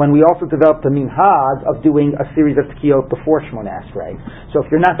when we also developed the minhag of doing a series of tkiyot before Shemona Esrei. So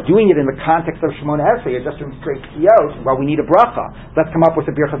if you're not doing it in the context of Shemona Esrei, you're just doing straight tkiyot, well, we need a bracha. Let's come up with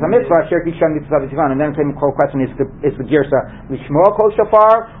a birchas hamitzvah, Asher Kidshanu Mitzvah V'Tzivanu. And then the whole question is the girsa Lishmo Kol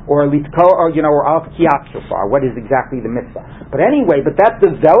Shofar or Litko or Al Tkiyat Shofar? What is exactly the mitzvah? But anyway, that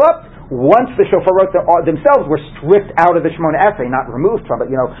developed once the shofarot themselves were stripped out of the Shemona Esrei, not removed from it.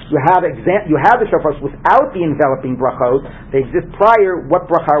 You have the shofarot without the enveloping brachot. They exist prior.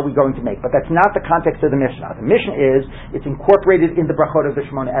 What bracha are we going to make? But that's not the context of the Mishnah. The Mishnah is it's incorporated in the brachot of the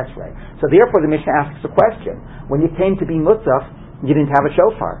Shemona Esrei. So therefore, the Mishnah asks the question: when you came to be mutzaf, you didn't have a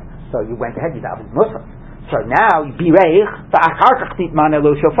shofar, so you went ahead. You davened mutzaf. So now you bireich va'achar kach nitman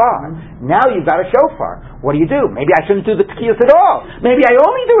elo shofar. Now you've got a shofar. What do? Maybe I shouldn't do the tkiyos at all. Maybe I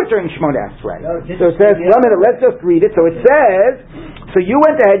only do it during Shemona Esrei. So it says, let's just read it. So it says, so you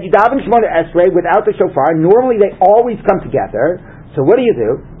went ahead, you daven Shemona Esrei without the shofar. Normally they always come together. So what do?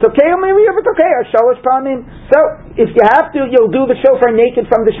 Tokei u'miriya v'tokei shalosh pamim. So if you have to, you'll do the shofar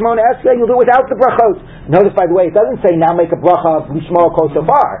naked from the Shemona Esrei. You'll do it without the brachos. Notice, by the way, it doesn't say now make a bracha of Lishmo Kol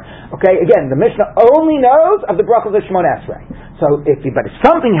Shofar. Okay, again, the Mishnah only knows of the bracha of the Shemona Esrei. So but if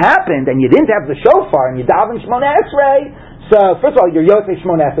something happened and you didn't have the shofar and you daven Shemona Esrei, so first of all, you're Yotzei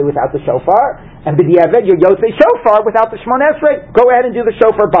Shemona Esrei without the shofar, and b'diavad you're Yotzei Shofar without the Shemona Esrei. Go ahead and do the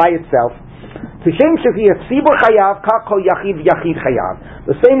shofar by itself. The same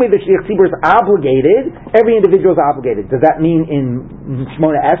way the Shliach Tzibur is obligated, every individual is obligated. Does that mean in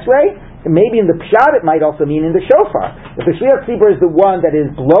Shemona Esrei? Maybe in the Pshat it might also mean in the shofar. If the Shliach Tzibur is the one that is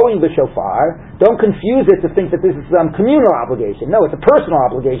blowing the shofar, don't confuse it to think that this is some communal obligation. No, it's a personal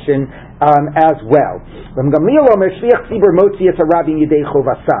obligation as well.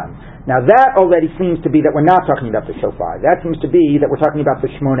 Now that already seems to be that we're not talking about the shofar. That seems to be that we're talking about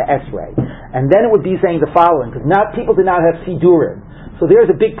the Shemona Esrei. And then it would be saying the following, because people do not have sidurim. So there's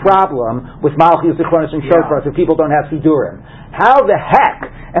a big problem with Malchiyot Zichronos and Shofar if people don't have sidurim. How the heck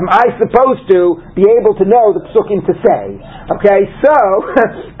am I supposed to be able to know the psukim to say? Okay, so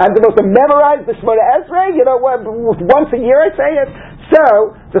I'm supposed to memorize the Shemona Esrei, once a year I say it.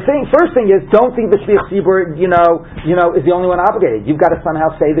 So the first thing is, don't think the Shliach Tzibur, is the only one obligated. You've got to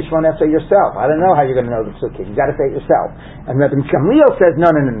somehow say the Shemona Esrei yourself. I don't know how you're going to know the Psukim. You've got to say it yourself. And Rabbi Gamliel says,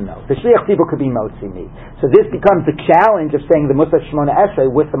 no. The Shliach Tzibur could be Motzi me. So this becomes the challenge of saying the Musaf Shemona Esrei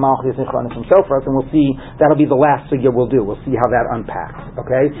with the Malchus and Chronis and Shofar, and we'll see, that'll be the last sugya we'll do. We'll see how that unpacks.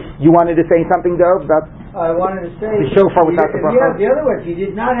 Okay? You wanted to say something, Dov? I wanted to say the shofar without the bracha? The other words, you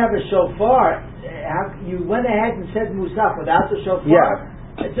did not have a shofar. You went ahead and said Musaf without the shofar.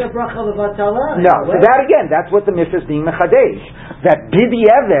 Yeah. It's a bracha levatala. No, so that again, that's what the Mishnah is being mechadesh. That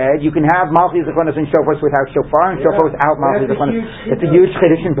b'di'eved, you can have Malchus Zechonos and Shofars without shofar, and shofar without Malchus Zechonos. It's a huge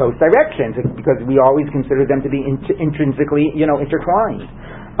chiddush in both directions, because we always consider them to be intrinsically, intertwined.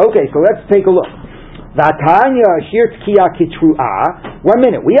 Okay, so let's take a look. Vatanya shir tkiya kitru'ah. 1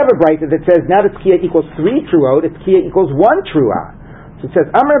 minute. We have a brayta that says now that tkiya equals 3 truot, it's tkiya equals 1 tru'ah. So it says,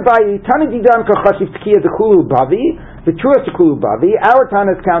 Amar Bayi, Tana Didam Kachashiv Tkiya Zekulu Bavi, the Truah Zekulu Bavi. Our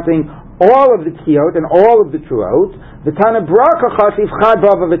Tana is counting all of the Tkiyot and all of the Truot. The Tana Bra Kachashiv Chad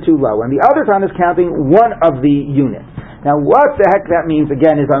Bava Vetulo. And the other Tana is counting one of the units. Now what the heck that means,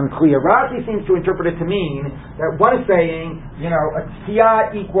 again, is unclear. Rashi seems to interpret it to mean that one is saying, a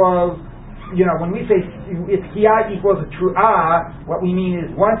Tkiya equals, when we say if Tkiya equals a Tru'ah, what we mean is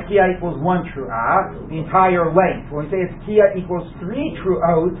one Tkiya equals 1 Tru'ah, the entire length. When we say if Tkiya equals 3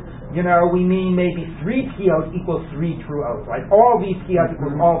 Tru'ot, we mean maybe 3 Tkiyot equals 3 Tru'ot. Like all these Tkiyot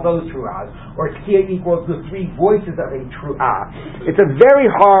equals all those Tru'ahs. Or Tkiya equals the 3 voices of a Tru'ah. It's a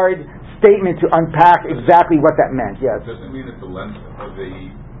very hard statement to unpack exactly what that meant. Yes? Does it mean that the length of a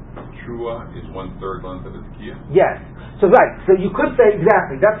Tru'ah is 1/3 length of a Tkiya? Yes. So you could say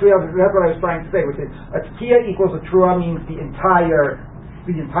exactly. That's what I was trying to say, which is a tkiya equals a truah means the entire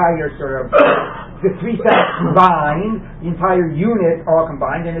sort of the 3 sounds combined, the entire unit all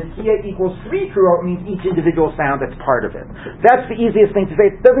combined, and a tkiya equals 3 truah means each individual sound that's part of it. That's the easiest thing to say.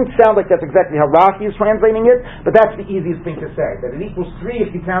 It doesn't sound like that's exactly how Rashi is translating it, but that's the easiest thing to say. That it equals 3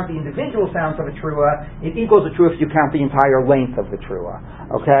 if you count the individual sounds of a truah. It equals a truah if you count the entire length of the truah.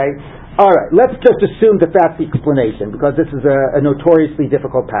 Okay. All right, let's just assume that that's the explanation, because this is a notoriously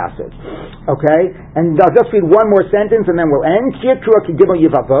difficult passage. Okay? And I'll just read one more sentence and then we'll end. Shir Truah ki Gimel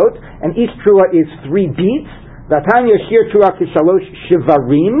Yevavot, and each Truah is 3 beats. Vatanya Shir Truah ki Shalosh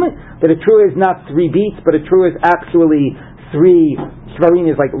Shivarim, that a Truah is not 3 beats, but a Truah is actually 3,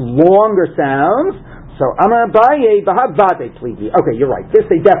 Shivarim is like longer sounds. So, Amar Abaye B'Havade Pligi. Okay, you're right. This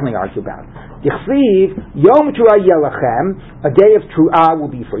they definitely argue about. Yichsiv Yom Truah Yelachem. A day of Truah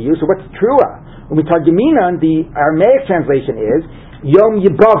will be for you. So, what's Truah? When we Targumina, the Aramaic translation is Yom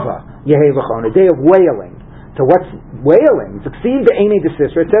Yibava Yehevachon, a day of wailing. So, what's wailing? Yichsiv Be'enei de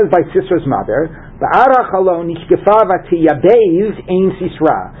Sisra. It says by Sisra's mother, Ba'ara Chalon Nishkefavati Yabeis Ein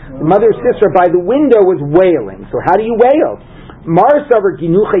Sisra. The mother of Sisra by the window was wailing. So, how do you wail? Mar Savar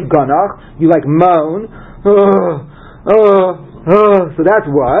Ginuche Ganach, you like moan, so that's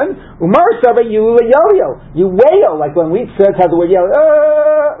one. Umar Savar Yula Yo-Yo, you wail, like when we said how the word yell,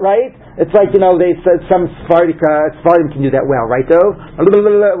 right? It's like, they said some Sephardim can do that well, right though? How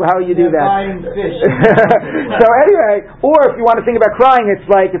do you do that? So anyway, or if you want to think about crying, is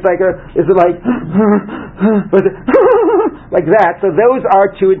it like that? So those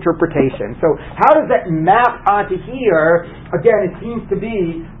are 2 interpretations. So how does that map onto here? Again, it seems to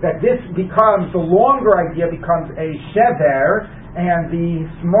be that this becomes, the longer idea becomes a shever, and the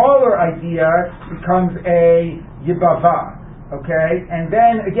smaller idea becomes a yibava. Okay, and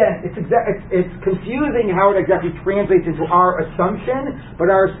then again, it's confusing how it exactly translates into our assumption,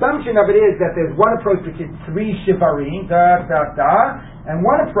 but our assumption of it is that there's one approach which is 3 shivarim, and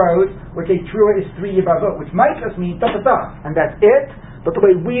one approach which a truah is 3 yibavot, which might just mean and that's it. But the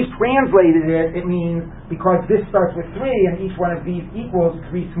way we've translated it, it means because this starts with 3 and each one of these equals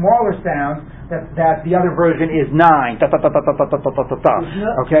 3 smaller sounds, that the other version is 9.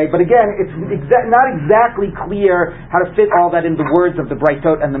 Okay, but again, it's not exactly clear how to fit all that in the words of the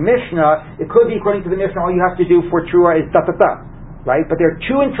Braitot and the Mishnah. It could be, according to the Mishnah, all you have to do for Truah is right? But there are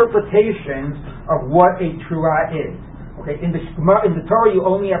 2 interpretations of what a Truah is. Okay, in the Torah you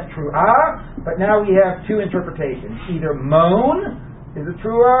only have Truah, but now we have 2 interpretations. Either moan is a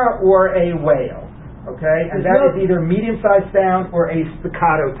truah or a wail. Okay? And that is either medium-sized sound or a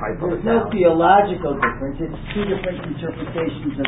staccato type of sound. There's no theological difference. It's 2 different interpretations of